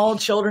to small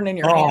children in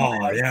your hands.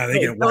 Oh, yeah, they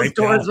get those wiped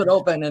doors out. Would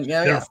open and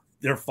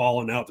They're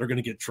falling out. They're going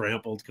to get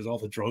trampled because all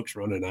the drunks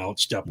running out,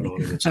 stepping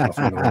on them and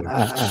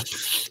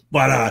stuff.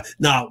 But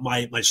now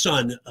my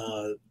son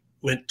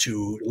went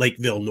to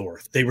Lakeville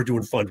North. They were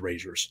doing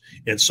fundraisers.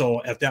 And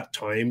so at that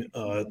time,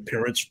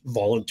 parents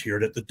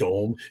volunteered at the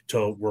Dome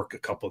to work a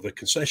couple of the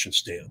concession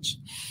stands.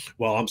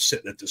 Well, I'm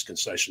sitting at this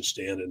concession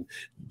stand and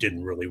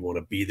didn't really want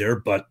to be there,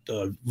 but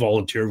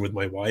volunteered with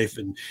my wife.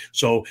 And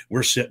so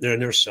we're sitting there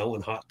and they're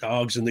selling hot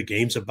dogs and the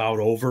game's about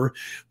over.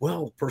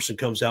 Well, a person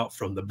comes out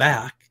from the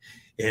back.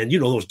 And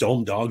those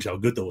Dome dogs, how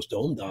good those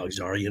Dome dogs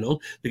are, The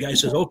guy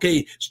says,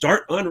 okay,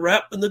 start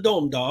unwrapping the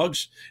Dome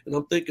dogs. And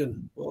I'm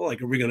thinking, well,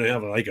 are we going to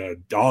have a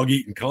dog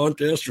eating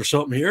contest or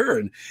something here?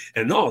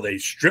 And no, they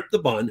strip the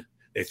bun.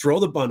 They throw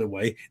the bun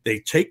away. They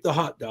take the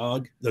hot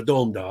dog, the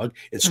Dome dog,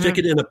 and stick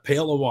it in a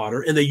pail of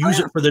water, and they use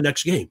it for the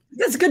next game.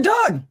 That's a good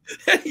dog.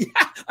 Yeah,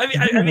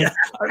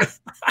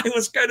 I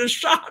was kind of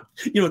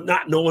shocked,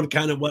 not knowing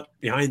kind of what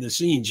behind the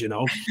scenes,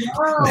 Oh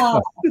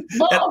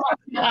my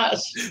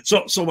gosh.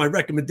 So my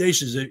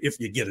recommendation is if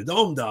you get a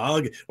Dome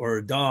dog or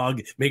a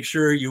dog, make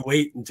sure you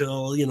wait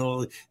until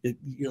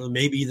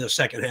maybe the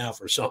second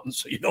half or something,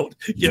 so you don't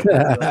get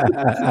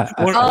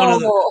one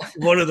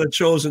of the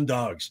chosen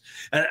dogs.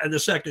 And the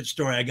second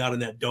story I got in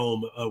that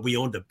Dome, we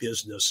owned a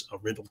business, a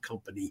rental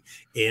company,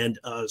 and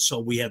so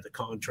we had the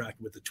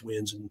contract with the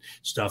Twins and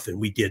stuff, and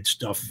we did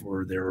stuff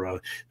for their a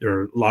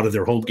lot of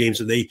their home games.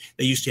 And they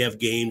used to have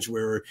games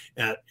where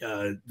at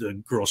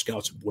the Girl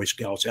Scouts and Boy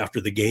Scouts after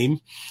the game,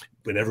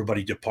 when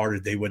everybody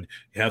departed, they would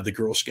have the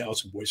Girl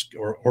Scouts and Boy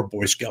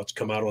Scouts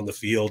come out on the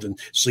field and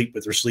sleep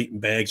with their sleeping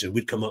bags, and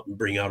we'd come up and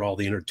bring out all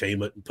the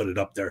entertainment and put it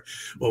up there.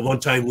 Well, one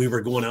time we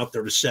were going out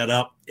there to set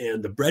up,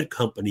 and the bread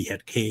company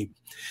had came.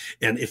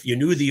 And if you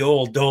knew the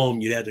old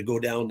Dome, you had to go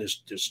down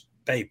this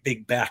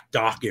big back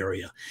dock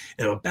area.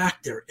 And I'm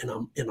back there, and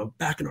I'm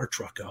backing our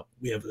truck up.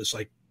 We have this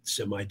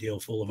semi-deal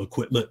full of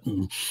equipment,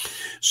 and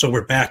so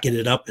we're backing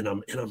it up, and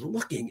I'm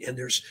looking, and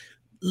there's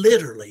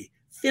literally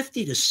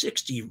 50 to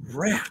 60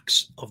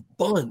 racks of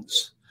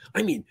buns.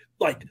 I mean,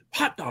 like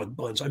hot dog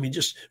buns. I mean,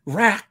 just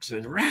racks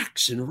and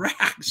racks and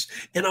racks.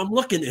 And I'm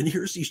looking, and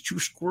here's these 2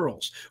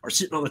 squirrels are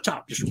sitting on the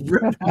top, just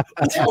ripping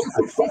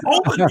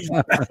open these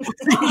bags,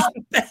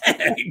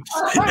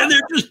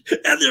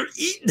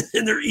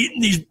 and they're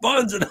eating these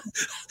buns. And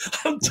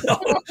I'm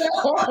telling you,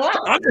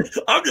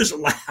 I'm just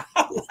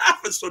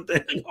laughing so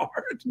dang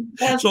hard.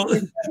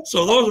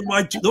 So those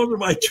are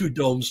my 2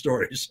 dome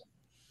stories.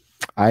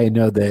 I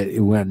know that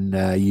when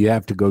you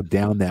have to go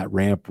down that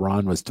ramp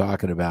Ron was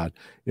talking about,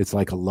 it's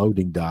like a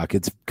loading dock.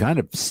 It's kind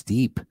of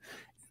steep.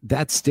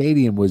 That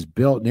stadium was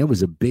built, and it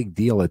was a big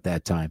deal at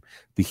that time.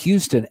 The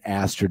Houston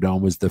Astrodome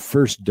was the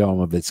first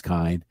dome of its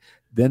kind.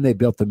 Then they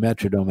built the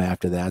Metrodome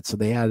after that, so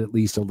they had at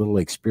least a little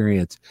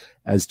experience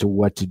as to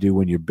what to do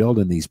when you're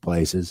building these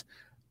places.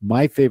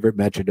 My favorite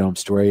Metrodome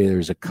story,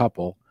 there's a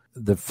couple.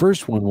 The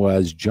first one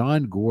was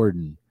John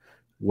Gordon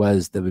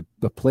was the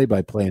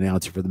play-by-play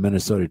announcer for the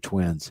Minnesota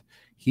Twins.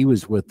 He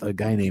was with a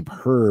guy named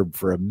Herb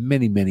for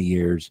many, many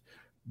years,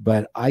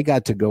 but I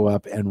got to go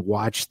up and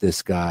watch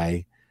this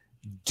guy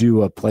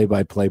do a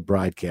play-by-play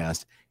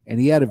broadcast, and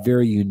he had a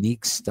very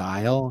unique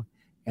style,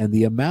 and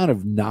the amount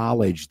of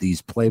knowledge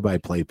these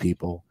play-by-play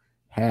people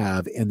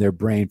have in their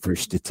brain for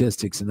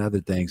statistics and other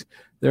things,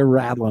 they're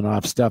rattling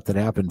off stuff that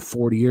happened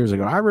 40 years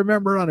ago. I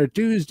remember on a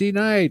Tuesday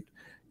night,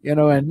 in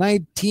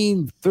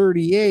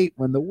 1938,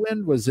 when the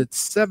wind was at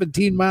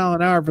 17 mile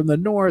an hour from the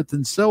north,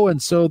 and so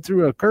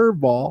threw a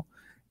curveball,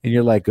 and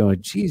you're like going,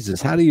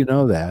 Jesus, how do you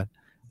know that?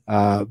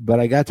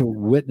 But I got to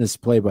witness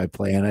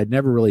play-by-play, and I'd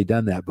never really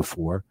done that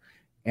before.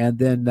 And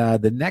then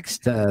the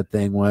next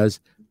thing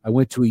was I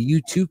went to a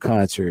U2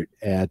 concert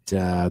at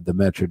the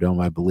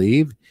Metrodome, I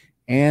believe,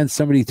 and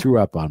somebody threw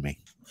up on me.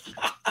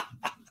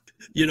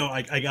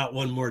 I got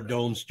one more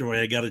dome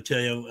story. I got to tell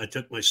you, I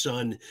took my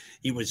son.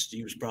 He was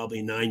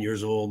probably 9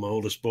 years old, my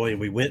oldest boy, and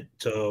we went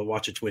to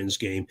watch a Twins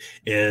game,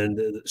 and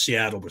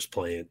Seattle was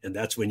playing. And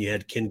that's when you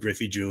had Ken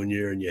Griffey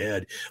Jr. and you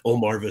had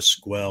Omar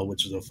Vizquel,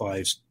 which is a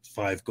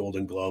five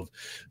Golden Glove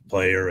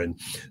player. And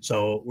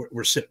so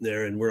we're sitting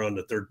there, and we're on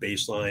the third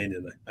baseline,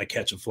 and I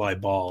catch a fly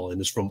ball, and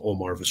it's from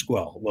Omar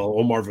Vizquel. Well,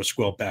 Omar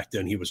Vizquel back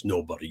then, he was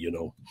nobody,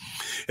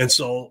 And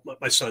so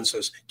my son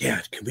says,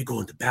 Dad, can we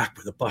go in the back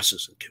with the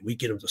buses, and can we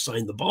get him to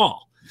sign the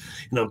ball?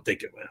 And I'm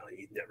thinking, well,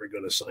 he's never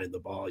going to sign the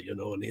ball,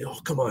 and oh,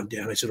 come on,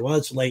 Dad. I said, well,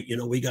 it's late,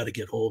 we got to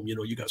get home,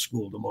 you got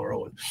school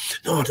tomorrow. And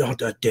no,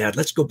 Dad,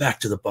 let's go back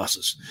to the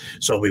buses.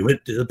 So we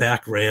went to the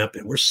back ramp,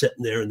 and we're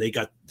sitting there, and they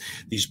got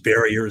these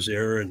barriers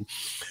there, and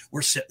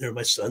we're sitting there,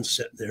 my son's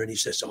sitting there, and he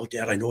says, oh,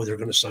 Dad, I know they're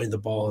going to sign the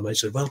ball. And I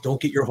said, well,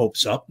 don't get your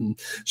hopes up. And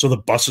so the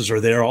buses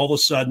are there. All of a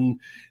sudden,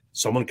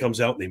 someone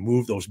comes out and they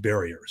move those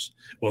barriers.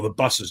 Well, the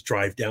buses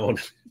drive down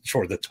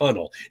toward the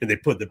tunnel, and they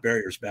put the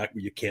barriers back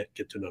where you can't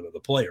get to none of the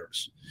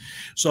players.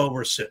 So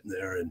we're sitting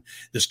there, and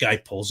this guy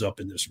pulls up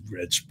in this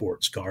red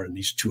sports car, and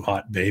these 2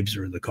 hot babes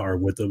are in the car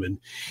with him. And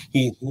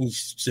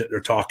he's sitting there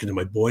talking to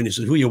my boy, and he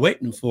says, who are you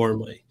waiting for?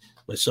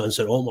 My son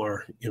said,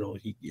 Omar,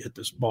 he hit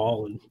this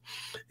ball,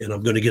 and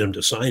I'm going to get him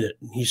to sign it.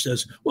 And he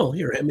says, well,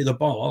 here, hand me the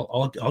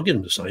ball. I'll get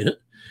him to sign it.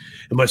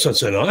 And my son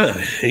said,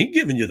 I ain't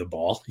giving you the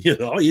ball. He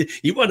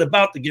wasn't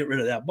about to get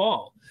rid of that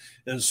ball.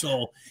 And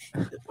so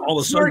all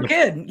of a sudden, smart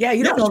kid. Yeah,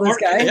 you don't know this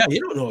guy. Yeah,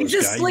 you don't know He's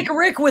this just guy. Slick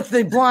Rick with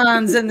the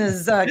blondes and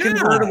his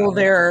convertible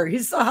there.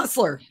 He's a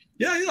hustler.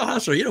 Yeah, he's a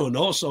hustler. You don't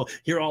know. So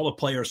here all the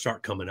players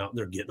start coming out, and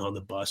they're getting on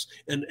the bus.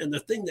 And the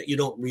thing that you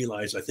don't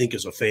realize, I think,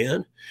 as a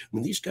fan,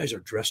 when these guys are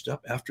dressed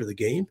up after the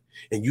game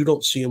and you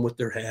don't see them with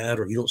their hat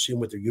or you don't see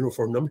them with their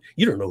uniform number,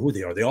 you don't know who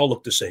they are. They all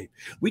look the same.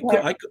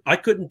 I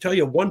couldn't tell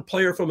you one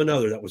player from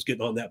another that was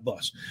getting on that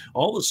bus.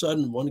 All of a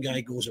sudden, one guy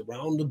goes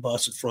around the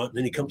bus at front, and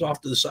then he comes off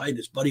to the side, and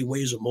his buddy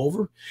waves him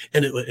over,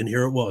 and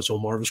here it was,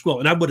 Omar Vizquel.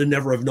 And I would have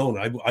never have known.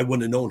 I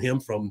wouldn't have known him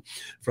from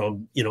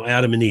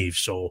Adam and Eve.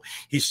 So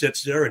he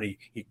sits there, and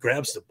he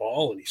grabs the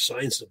ball, and he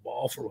signs the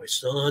ball for my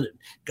son,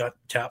 and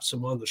taps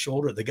him on the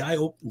shoulder. The guy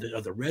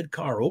the red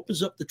car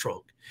opens up the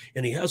trunk,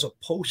 and he has a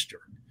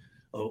poster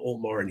of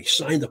Omar, and he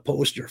signed the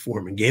poster for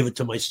him and gave it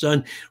to my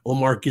son.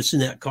 Omar gets in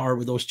that car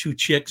with those 2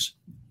 chicks.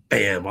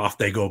 Bam, off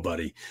they go,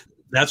 buddy.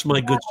 That's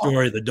my good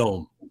story of the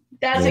Dome.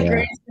 That's a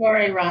great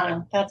story,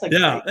 Ron.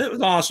 It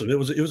was awesome. It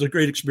was a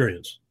great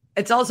experience.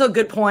 It's also a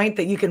good point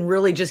that you can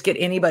really just get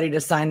anybody to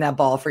sign that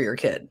ball for your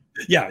kid.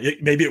 Yeah,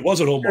 maybe it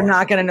wasn't Omar. They're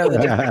not going to know the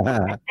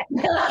difference.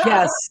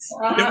 Yes.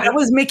 That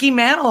was Mickey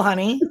Mantle,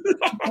 honey.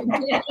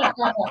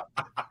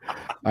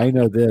 I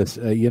know this.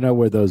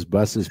 Where those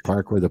buses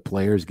park where the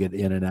players get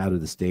in and out of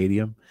the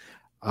stadium?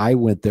 I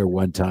went there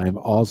one time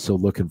also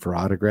looking for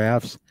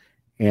autographs,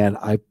 and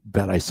I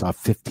bet I saw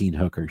 15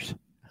 hookers.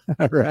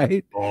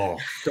 Right? Oh,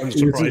 doesn't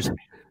surprise me.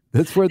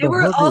 That's where they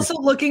were also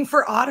looking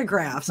for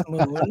autographs,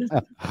 Moon.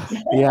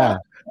 Yeah,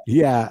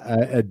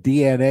 a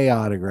DNA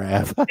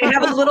autograph. They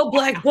have a little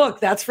black book.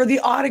 That's for the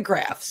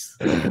autographs.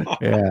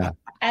 Yeah.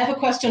 I have a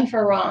question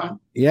for Ron.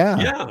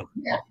 Yeah.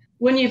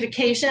 When you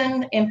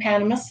vacation in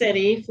Panama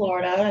City,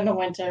 Florida in the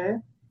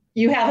winter,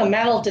 you have a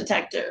metal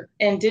detector.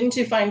 And didn't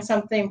you find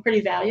something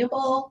pretty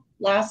valuable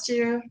last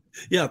year.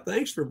 Yeah,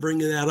 thanks for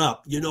bringing that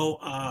up.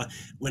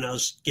 When I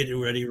was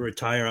getting ready to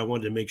retire, I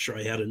wanted to make sure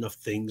I had enough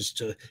things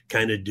to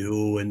kind of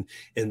do and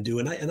do.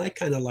 And I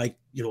kind of like,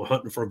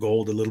 hunting for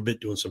gold a little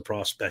bit, doing some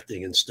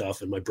prospecting and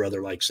stuff. And my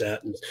brother likes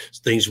that and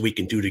things we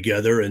can do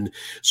together. And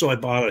so I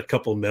bought a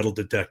couple of metal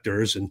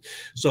detectors. And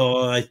so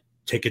I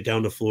take it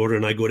down to Florida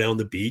and I go down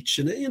the beach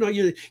and,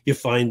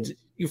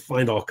 you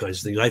find all kinds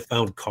of things. I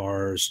found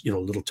cars,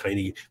 little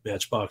tiny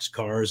matchbox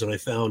cars, and I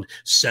found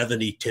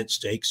 70 tent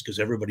stakes because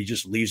everybody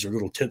just leaves their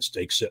little tent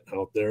stakes sitting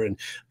out there, and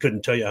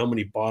couldn't tell you how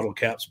many bottle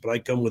caps, but I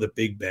come with a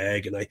big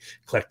bag and I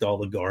collect all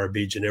the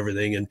garbage and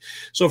everything. And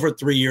so for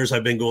 3 years,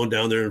 I've been going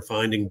down there and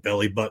finding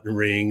belly button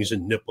rings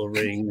and nipple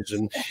rings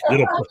and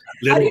little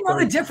How do you know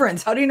the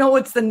difference? How do you know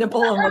what's the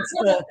nipple and what's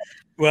the...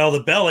 Well,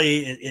 the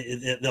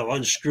belly, they'll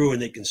unscrew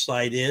and they can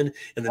slide in,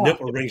 and the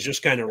nipple rings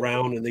just kind of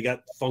round and they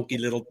got funky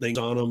little things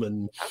on them.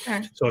 And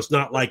so it's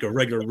not like a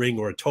regular ring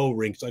or a toe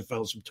ring. So I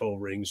found some toe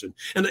rings.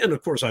 And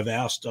of course, I've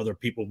asked other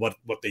people what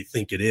they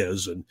think it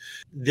is. And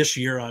this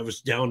year I was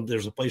down,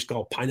 there's a place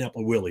called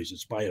Pineapple Willie's.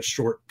 It's by a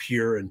short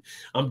pier, and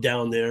I'm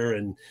down there.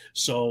 And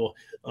so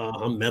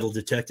I'm metal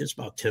detecting. It's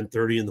about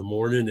 10:30 in the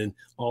morning, and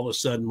all of a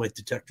sudden my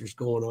detector's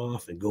going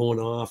off.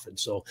 And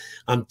so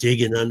I'm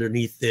digging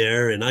underneath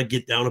there, and I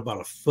get down about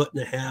 1.5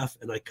 feet,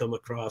 and I come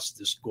across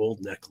this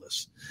gold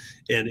necklace,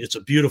 and it's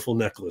a beautiful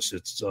necklace.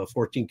 It's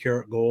 14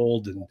 karat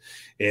gold,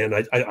 and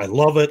I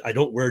love it. I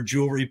don't wear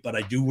jewelry, but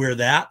I do wear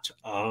that.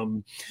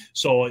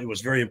 So it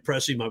was very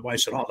impressive. My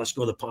wife said, "Oh, let's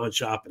go to the pawn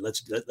shop and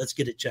let's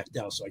get it checked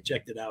out." So I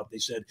checked it out. They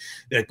said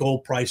that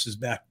gold price is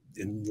back.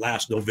 In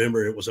last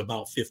November, it was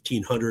about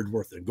 $1,500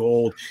 worth of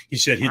gold. He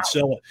said he'd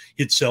sell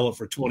it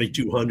for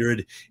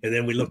 $2,200. And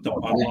then we looked up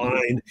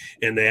online,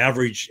 and the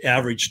average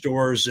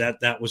stores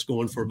that was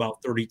going for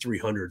about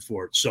 $3,300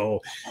 for it.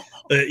 So,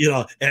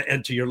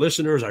 and to your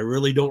listeners, I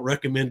really don't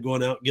recommend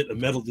going out and getting a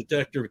metal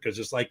detector because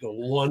it's like a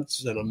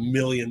once in a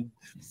million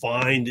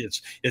find.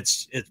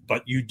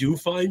 But you do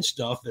find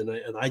stuff, and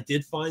I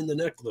did find the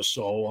necklace.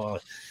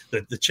 So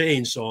the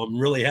chain. So I'm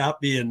really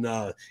happy. And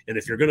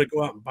if you're going to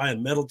go out and buy a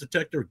metal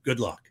detector, good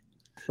luck.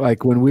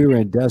 Like when we were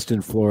in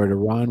Destin, Florida,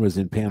 Ron was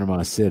in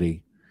Panama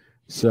City.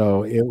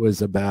 So it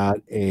was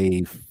about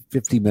a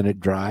 50-minute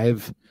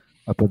drive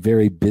up a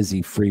very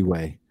busy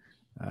freeway.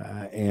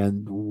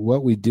 And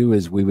what we do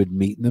is we would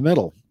meet in the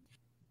middle.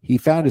 He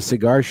found a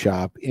cigar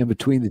shop in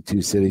between the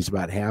two cities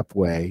about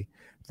halfway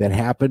that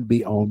happened to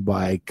be owned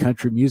by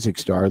country music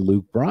star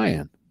Luke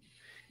Bryan.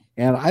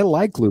 And I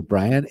like Luke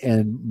Bryan,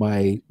 and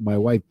my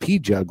wife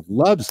Pjugg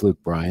loves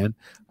Luke Bryan.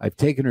 I've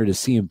taken her to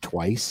see him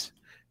twice.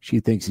 She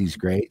thinks he's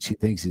great. She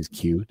thinks he's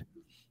cute,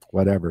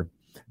 whatever.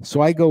 So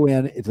I go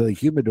into the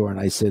humidor and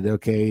I said,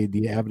 "Okay, do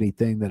you have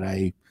anything that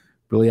I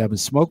really haven't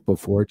smoked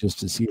before, just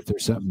to see if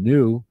there's something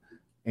new?"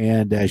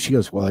 And she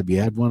goes, "Well, have you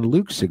had one of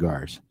Luke's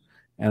cigars?"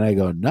 And I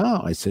go,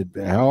 "No." I said,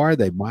 "How are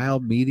they?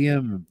 Mild,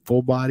 medium,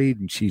 full bodied?"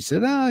 And she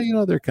said,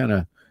 they're kind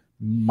of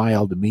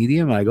mild to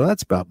medium. And I go,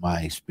 "That's about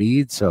my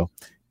speed. So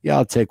yeah,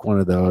 I'll take one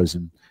of those."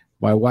 And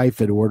my wife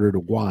had ordered a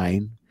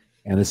wine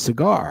and a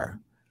cigar.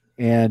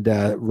 And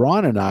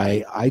Ron and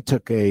I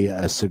took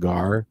a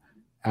cigar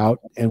out,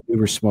 and we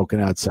were smoking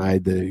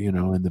outside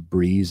in the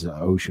breeze, the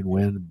ocean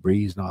wind,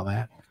 breeze and all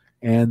that.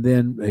 And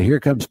then here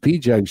comes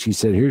Pjugg. She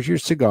said, "Here's your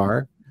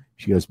cigar."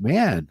 She goes,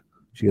 "Man,"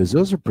 she goes,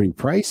 "those are pretty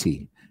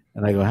pricey."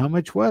 And I go, "How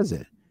much was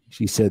it?"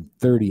 She said,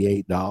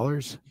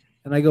 $38.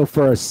 And I go,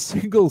 "For a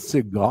single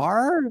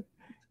cigar?"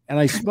 And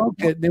I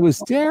smoked it, and it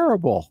was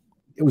terrible.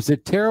 It was a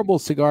terrible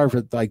cigar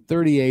for like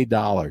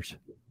 $38.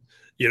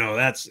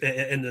 That's,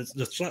 and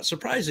the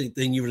surprising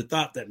thing, you would have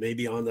thought that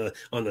maybe on the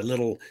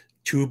little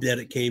tube that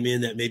it came in,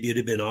 that maybe it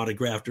had been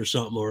autographed or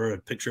something, or a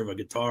picture of a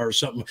guitar or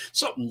something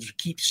to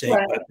keepsake,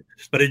 right.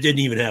 but it didn't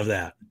even have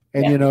that.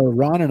 And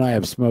Ron and I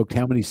have smoked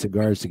how many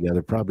cigars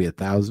together? Probably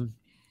 1,000.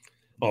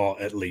 Oh,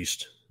 at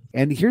least.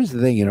 And here's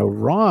the thing,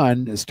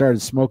 Ron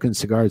started smoking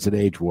cigars at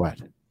age what?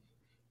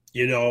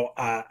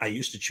 I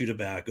used to chew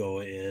tobacco,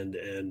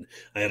 and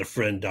I had a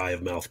friend die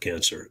of mouth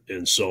cancer.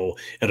 And so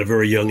at a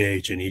very young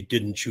age, and he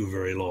didn't chew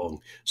very long.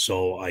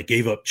 So I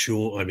gave up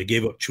chewing. I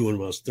gave up chewing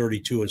when I was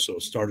 32. And so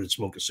started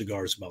smoking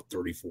cigars about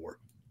 34.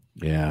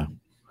 Yeah.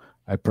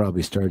 I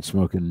probably started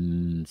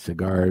smoking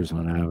cigars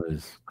when I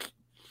was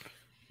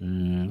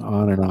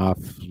on and off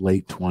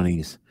late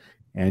 20s.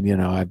 And,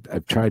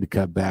 I've tried to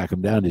cut back.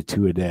 I'm down to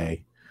 2 a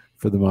day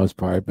for the most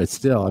part, but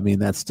still,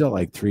 that's still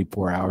like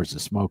 3-4 hours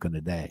of smoking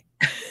a day.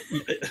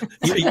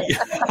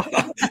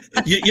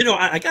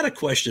 I got a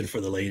question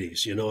for the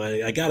ladies.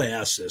 I got to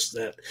ask this,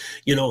 that,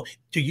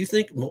 do you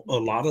think a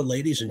lot of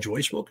ladies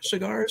enjoy smoking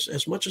cigars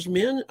as much as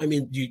men?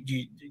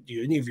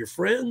 Do any of your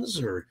friends,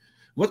 or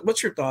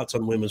what's your thoughts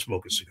on women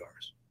smoking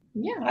cigars?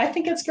 Yeah, I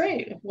think it's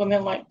great if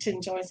women like to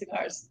enjoy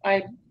cigars.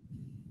 Why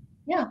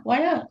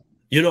not?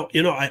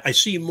 I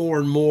see more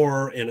and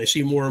more, and I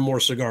see more and more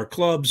cigar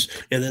clubs,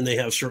 and then they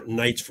have certain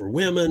nights for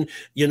women.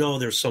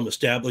 There's some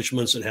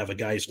establishments that have a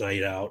guy's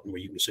night out where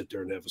you can sit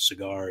there and have a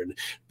cigar and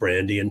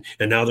brandy, and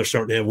now they're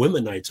starting to have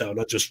women nights out.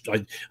 I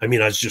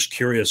was just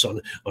curious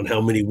on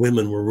how many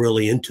women were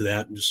really into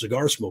that and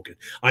cigar smoking.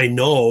 I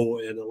know,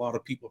 and a lot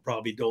of people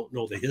probably don't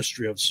know the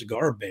history of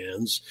cigar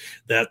bands,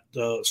 that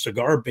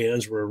cigar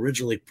bands were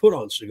originally put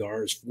on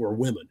cigars for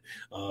women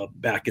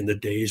back in the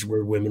days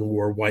where women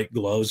wore white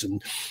gloves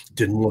and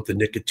didn't want the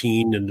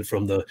nicotine and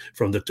from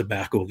the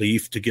tobacco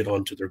leaf to get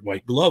onto their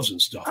white gloves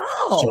and stuff.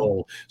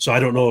 Oh. So I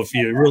don't know if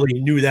you really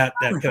knew that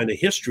kind of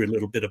history, a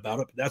little bit about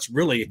it, but that's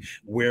really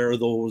where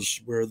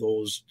those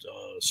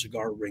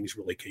cigar rings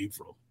really came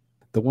from.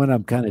 The one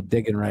I'm kind of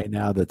digging right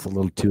now that's a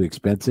little too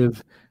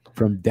expensive,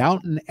 from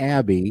Downton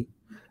Abbey,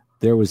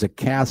 there was a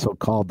castle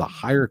called the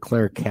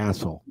Highclere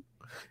Castle.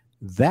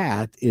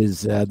 That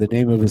is the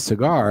name of a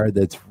cigar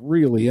that's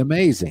really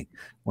amazing.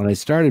 When I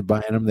started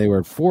buying them, they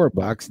were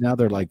 $4. Now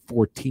they're like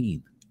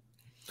 14.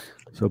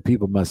 So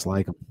people must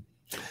like them.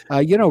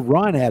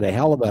 Ron had a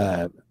hell of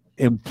a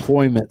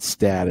employment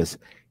status.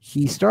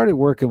 He started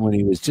working when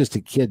he was just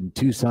a kid in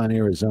Tucson,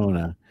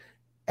 Arizona,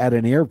 at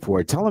an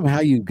airport. Tell him how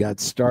you got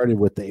started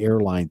with the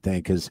airline thing,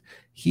 because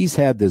he's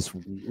had this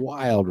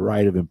wild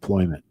ride of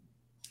employment.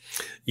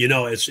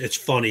 It's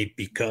funny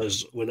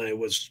because when I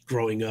was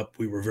growing up,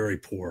 we were very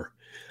poor.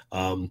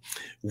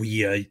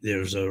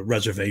 There's a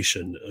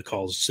reservation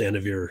called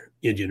Sanavir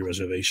Indian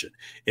Reservation,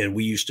 and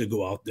we used to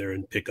go out there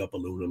and pick up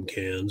aluminum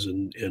cans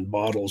and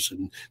bottles,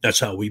 and that's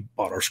how we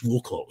bought our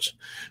school clothes.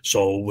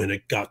 So when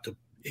it got to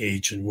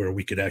age and where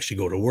we could actually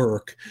go to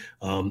work,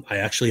 I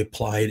actually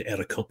applied at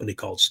a company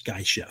called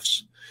Sky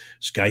Chefs.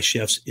 Sky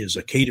Chefs is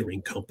a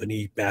catering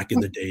company back in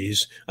the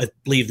days. I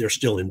believe they're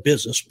still in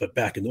business, but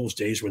back in those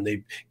days when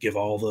they give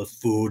all the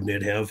food and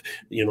they'd have,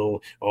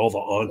 all the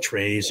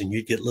entrees, and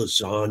you'd get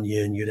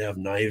lasagna and you'd have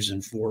knives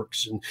and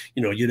forks, and,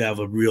 you'd have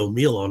a real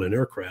meal on an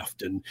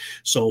aircraft. And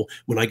so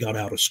when I got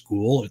out of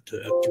school at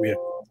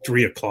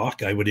 3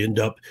 o'clock, I would end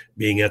up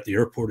being at the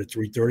airport at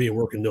 3:30 and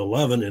working till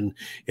 11, and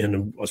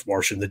I was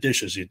washing the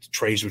dishes. The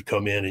trays would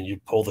come in and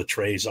you'd pull the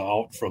trays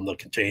out from the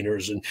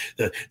containers, and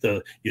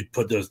you'd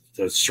put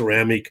the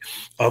ceramic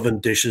oven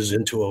dishes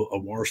into a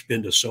wash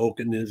bin to soak,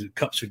 and then the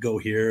cups would go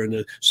here and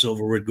the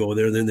silver would go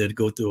there. Then they'd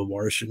go through a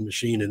washing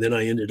machine. And then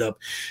I ended up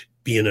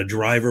being a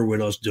driver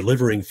when I was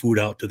delivering food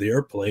out to the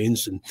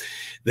airplanes. And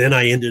then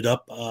I ended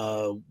up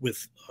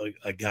with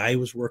a guy who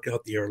was working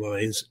out the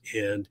airlines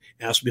and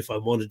asked me if I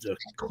wanted to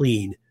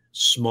clean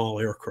small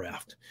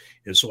aircraft.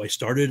 And so I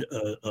started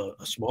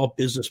a small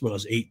business when I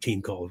was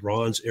 18 called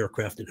Ron's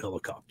Aircraft and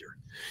Helicopter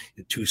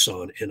in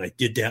Tucson. And I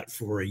did that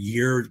for a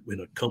year when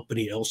a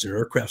company, Elson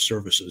Aircraft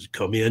Services,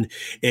 come in.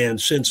 And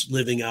since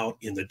living out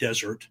in the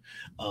desert,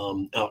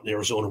 out in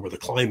Arizona, where the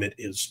climate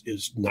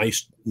is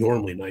nice,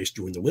 normally nice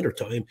during the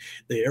wintertime,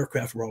 the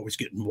aircraft were always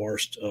getting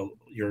washed.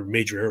 Your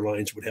major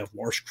airlines would have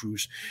wash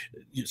crews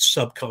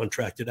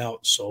subcontracted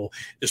out. So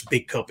this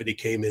big company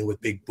came in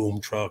with big boom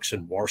trucks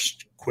and wash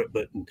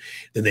equipment. And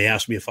then they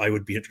asked me if I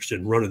would be interested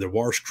in running their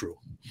wash crew.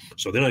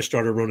 So then I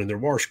started running their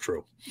wash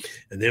crew.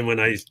 And then when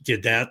I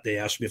did that, they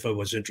asked me if I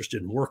was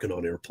interested in working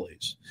on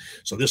airplanes.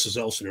 So this is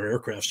Elsinore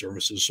Aircraft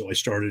Services. So I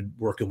started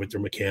working with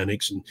their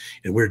mechanics, and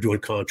we're doing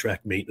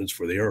contract maintenance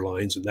for the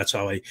airlines. And that's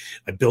how I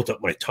built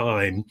up my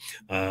time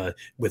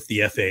with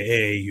the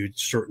FAA. You had a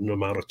certain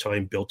amount of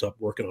time built up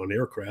working on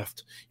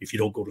aircraft. If you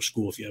don't go to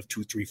school, if you have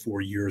 2, 3,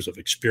 4 years of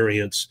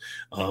experience,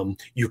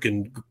 you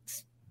can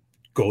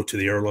go to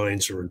the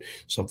airlines or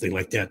something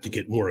like that to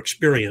get more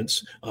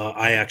experience.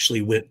 I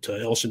actually went to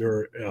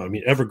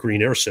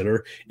Evergreen Air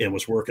Center and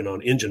was working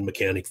on engine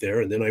mechanic there.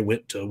 And then I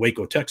went to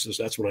Waco, Texas.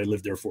 That's when I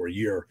lived there for a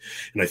year,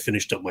 and I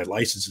finished up my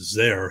licenses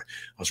there.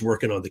 I was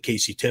working on the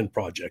KC-10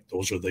 project.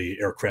 Those are the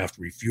aircraft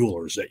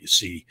refuelers that you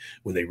see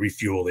when they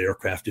refuel the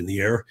aircraft in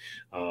the air.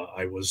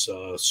 I was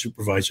a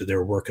supervisor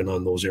there working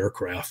on those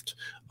aircraft.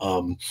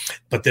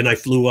 But then I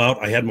flew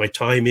out. I had my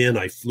time in.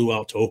 I flew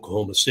out to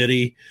Oklahoma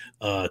City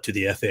to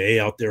the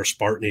FAA out there,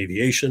 Spartan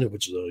Aviation,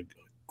 which is a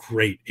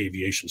great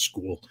aviation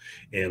school.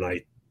 And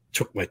I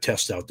took my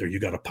test out there. You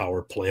got a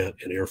power plant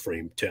and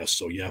airframe test.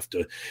 So you have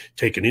to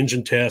take an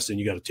engine test and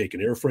you got to take an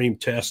airframe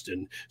test.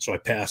 And so I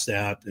passed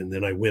that. And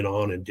then I went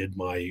on and did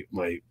my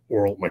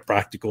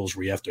practicals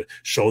where you have to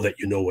show that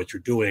you know what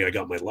you're doing. I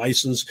got my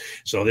license.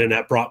 So then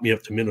that brought me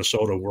up to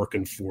Minnesota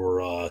working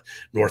for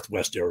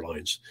Northwest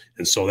Airlines.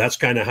 And so that's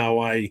kind of how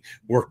I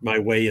worked my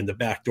way in the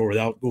back door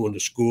without going to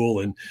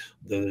school and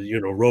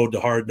the road to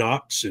hard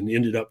knocks, and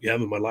ended up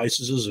having my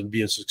licenses and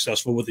being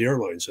successful with the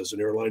airlines as an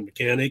airline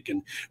mechanic,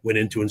 and went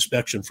into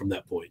inspection from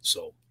that point.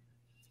 So,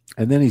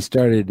 and then he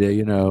started,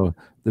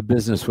 the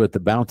business with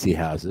the bouncy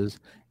houses,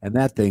 and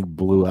that thing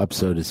blew up,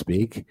 so to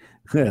speak.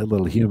 A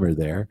little humor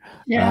there.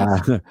 Yeah.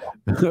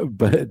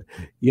 But,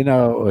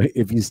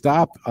 if you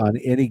stop on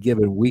any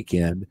given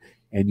weekend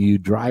and you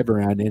drive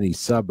around any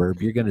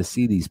suburb, you're going to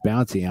see these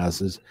bouncy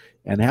houses.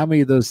 And how many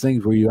of those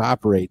things were you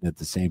operating at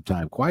the same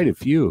time? Quite a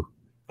few.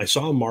 I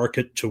saw a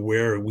market to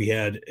where we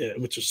had,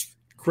 which is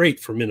great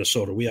for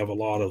Minnesota. We have a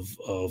lot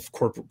of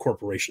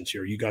corporations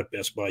here. You got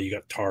Best Buy, you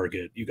got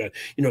Target, you got,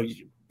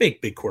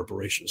 big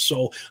corporations.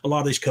 So a lot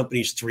of these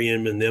companies,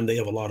 3M and them, they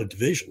have a lot of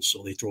divisions.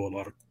 So they throw a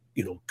lot of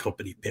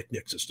company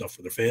picnics and stuff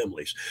for their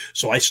families.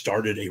 So I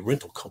started a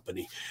rental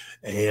company,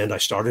 and I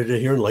started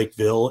it here in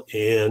Lakeville,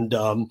 and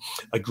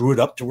I grew it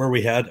up to where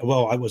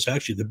I was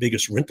actually the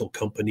biggest rental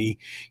company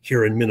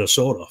here in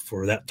Minnesota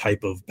for that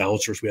type of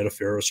bouncers. We had a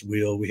Ferris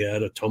wheel, we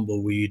had a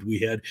tumbleweed, we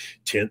had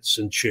tents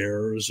and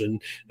chairs,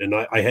 and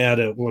I had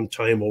at one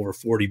time over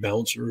 40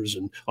 bouncers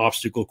and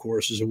obstacle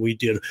courses, and we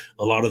did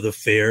a lot of the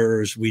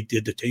fairs. We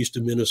did the Taste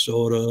of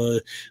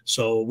Minnesota.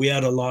 So we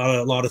had a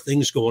lot of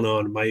things going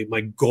on.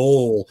 My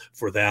goal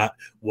for that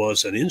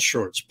was an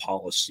insurance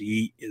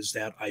policy, is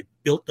that I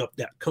built up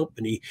that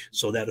company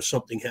so that if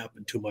something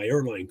happened to my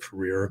airline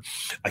career,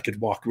 I could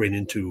walk right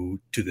into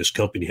this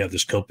company, have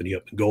this company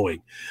up and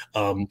going.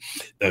 The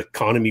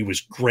economy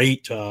was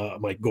great.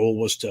 My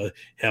goal was to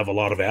have a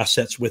lot of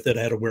assets with it.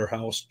 I had a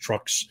warehouse,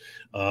 trucks,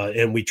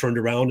 and we turned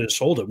around and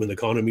sold it when the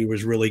economy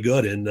was really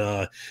good.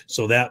 And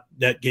so that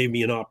gave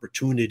me an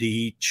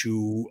opportunity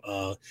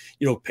to,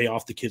 pay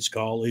off the kids'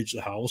 college,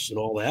 the house, and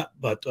all that.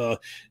 But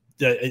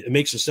it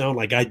makes it sound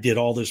like I did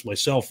all this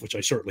myself, which I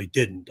certainly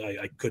didn't.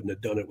 I couldn't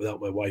have done it without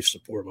my wife's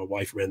support. My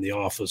wife ran the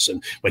office,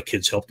 and my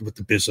kids helped with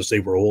the business. They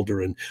were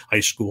older in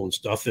high school and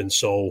stuff. And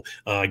so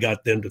I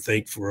got them to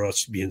thank for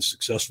us being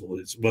successful.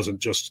 It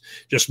wasn't just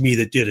me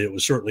that did it. It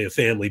was certainly a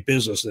family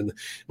business. And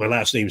my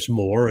last name's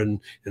Moore.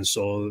 And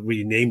so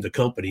we named the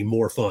company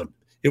More Fun.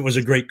 It was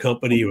a great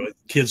company.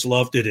 Kids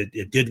loved it.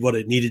 It did what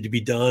it needed to be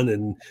done.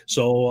 And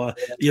so, I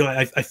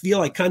feel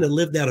I kind of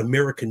lived that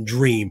American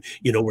dream,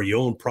 where you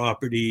own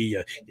property,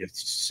 you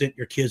sent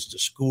your kids to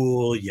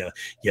school, you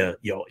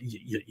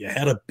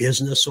had a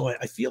business. So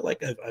I feel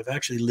like I've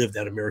actually lived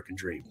that American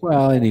dream.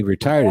 Well, and he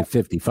retired at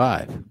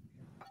 55.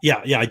 Yeah,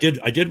 I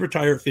did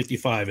retire at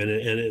 55, and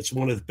it's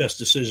one of the best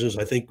decisions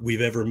I think we've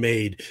ever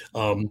made.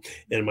 And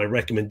my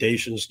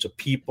recommendations to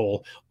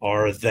people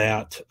are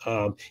that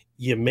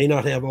you may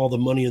not have all the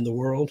money in the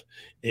world,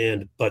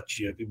 but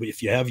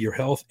if you have your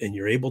health and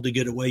you're able to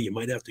get away, you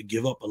might have to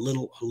give up a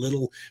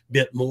little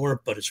bit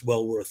more, but it's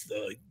well worth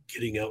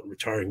getting out and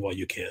retiring while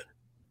you can.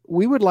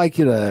 We would like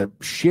you to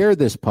share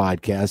this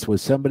podcast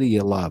with somebody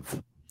you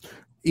love.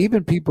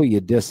 Even people you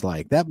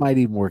dislike. That might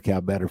even work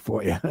out better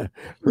for you,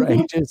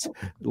 right? Just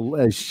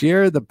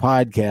share the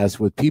podcast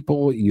with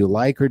people you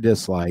like or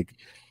dislike.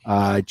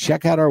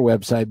 Check out our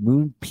website,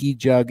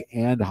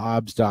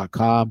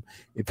 moonpjuggandhobbs.com.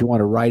 If you want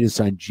to write us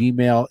on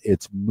Gmail,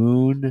 it's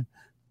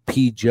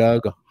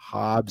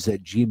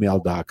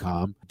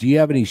moonpjugghobbs@gmail.com. Do you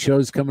have any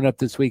shows coming up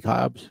this week,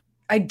 Hobbs?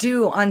 I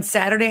do. On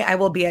Saturday, I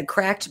will be at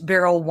Cracked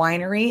Barrel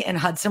Winery in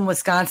Hudson,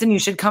 Wisconsin. You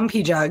should come,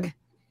 Pjugg.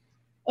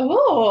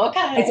 Oh,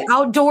 okay. It's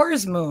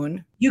outdoors,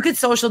 Moon. You could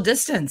social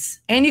distance,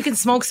 and you can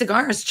smoke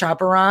cigars.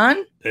 Chopper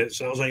on. It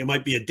sounds like it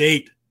might be a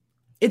date.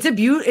 It's a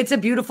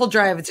beautiful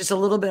drive. It's just a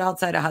little bit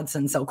outside of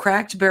Hudson. So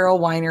Cracked Barrel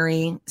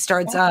Winery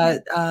starts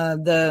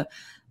the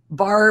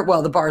bar.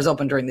 Well, the bar is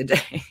open during the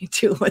day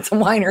too. It's a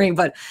winery,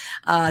 but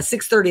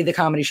 6:30 the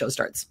comedy show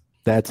starts.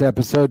 That's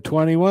episode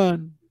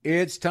 21.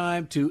 It's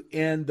time to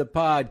end the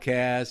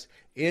podcast.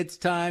 It's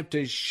time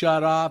to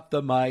shut off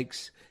the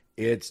mics.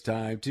 It's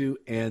time to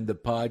end the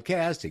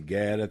podcast and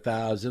get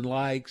 1,000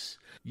 likes.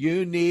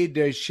 You need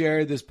to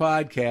share this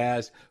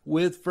podcast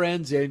with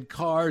friends in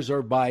cars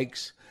or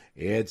bikes.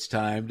 It's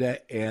time to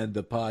end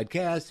the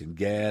podcast and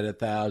get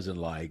 1,000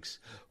 likes.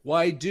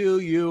 Why do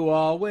you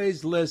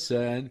always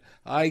listen?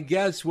 I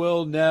guess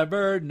we'll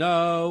never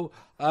know.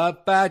 A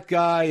fat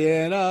guy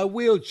in a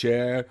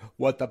wheelchair.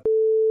 What the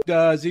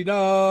does he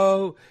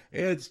know?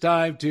 It's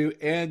time to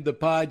end the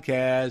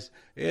podcast.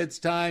 It's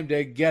time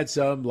to get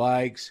some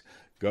likes.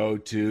 Go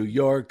to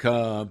your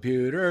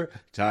computer,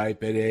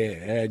 type it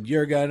in,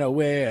 you're gonna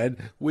win.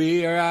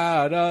 We are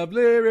out of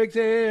lyrics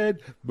in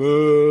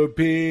Moon,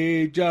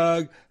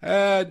 Pjugg,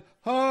 and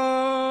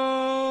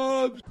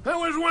Hobbs. That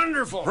was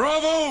wonderful.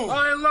 Bravo!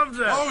 I loved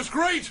that. Oh, it was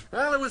great.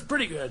 Well, it was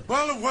pretty good.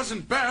 Well, it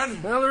wasn't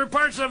bad. Well, there were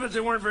parts of it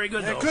that weren't very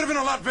good, though. It could have been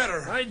a lot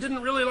better. I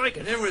didn't really like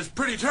it. It was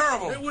pretty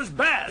terrible. It was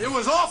bad. It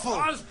was awful.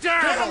 It was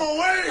terrible. Get him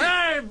away!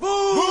 Hey,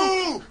 boo!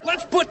 Boo!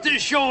 Let's put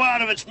this show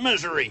out of its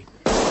misery.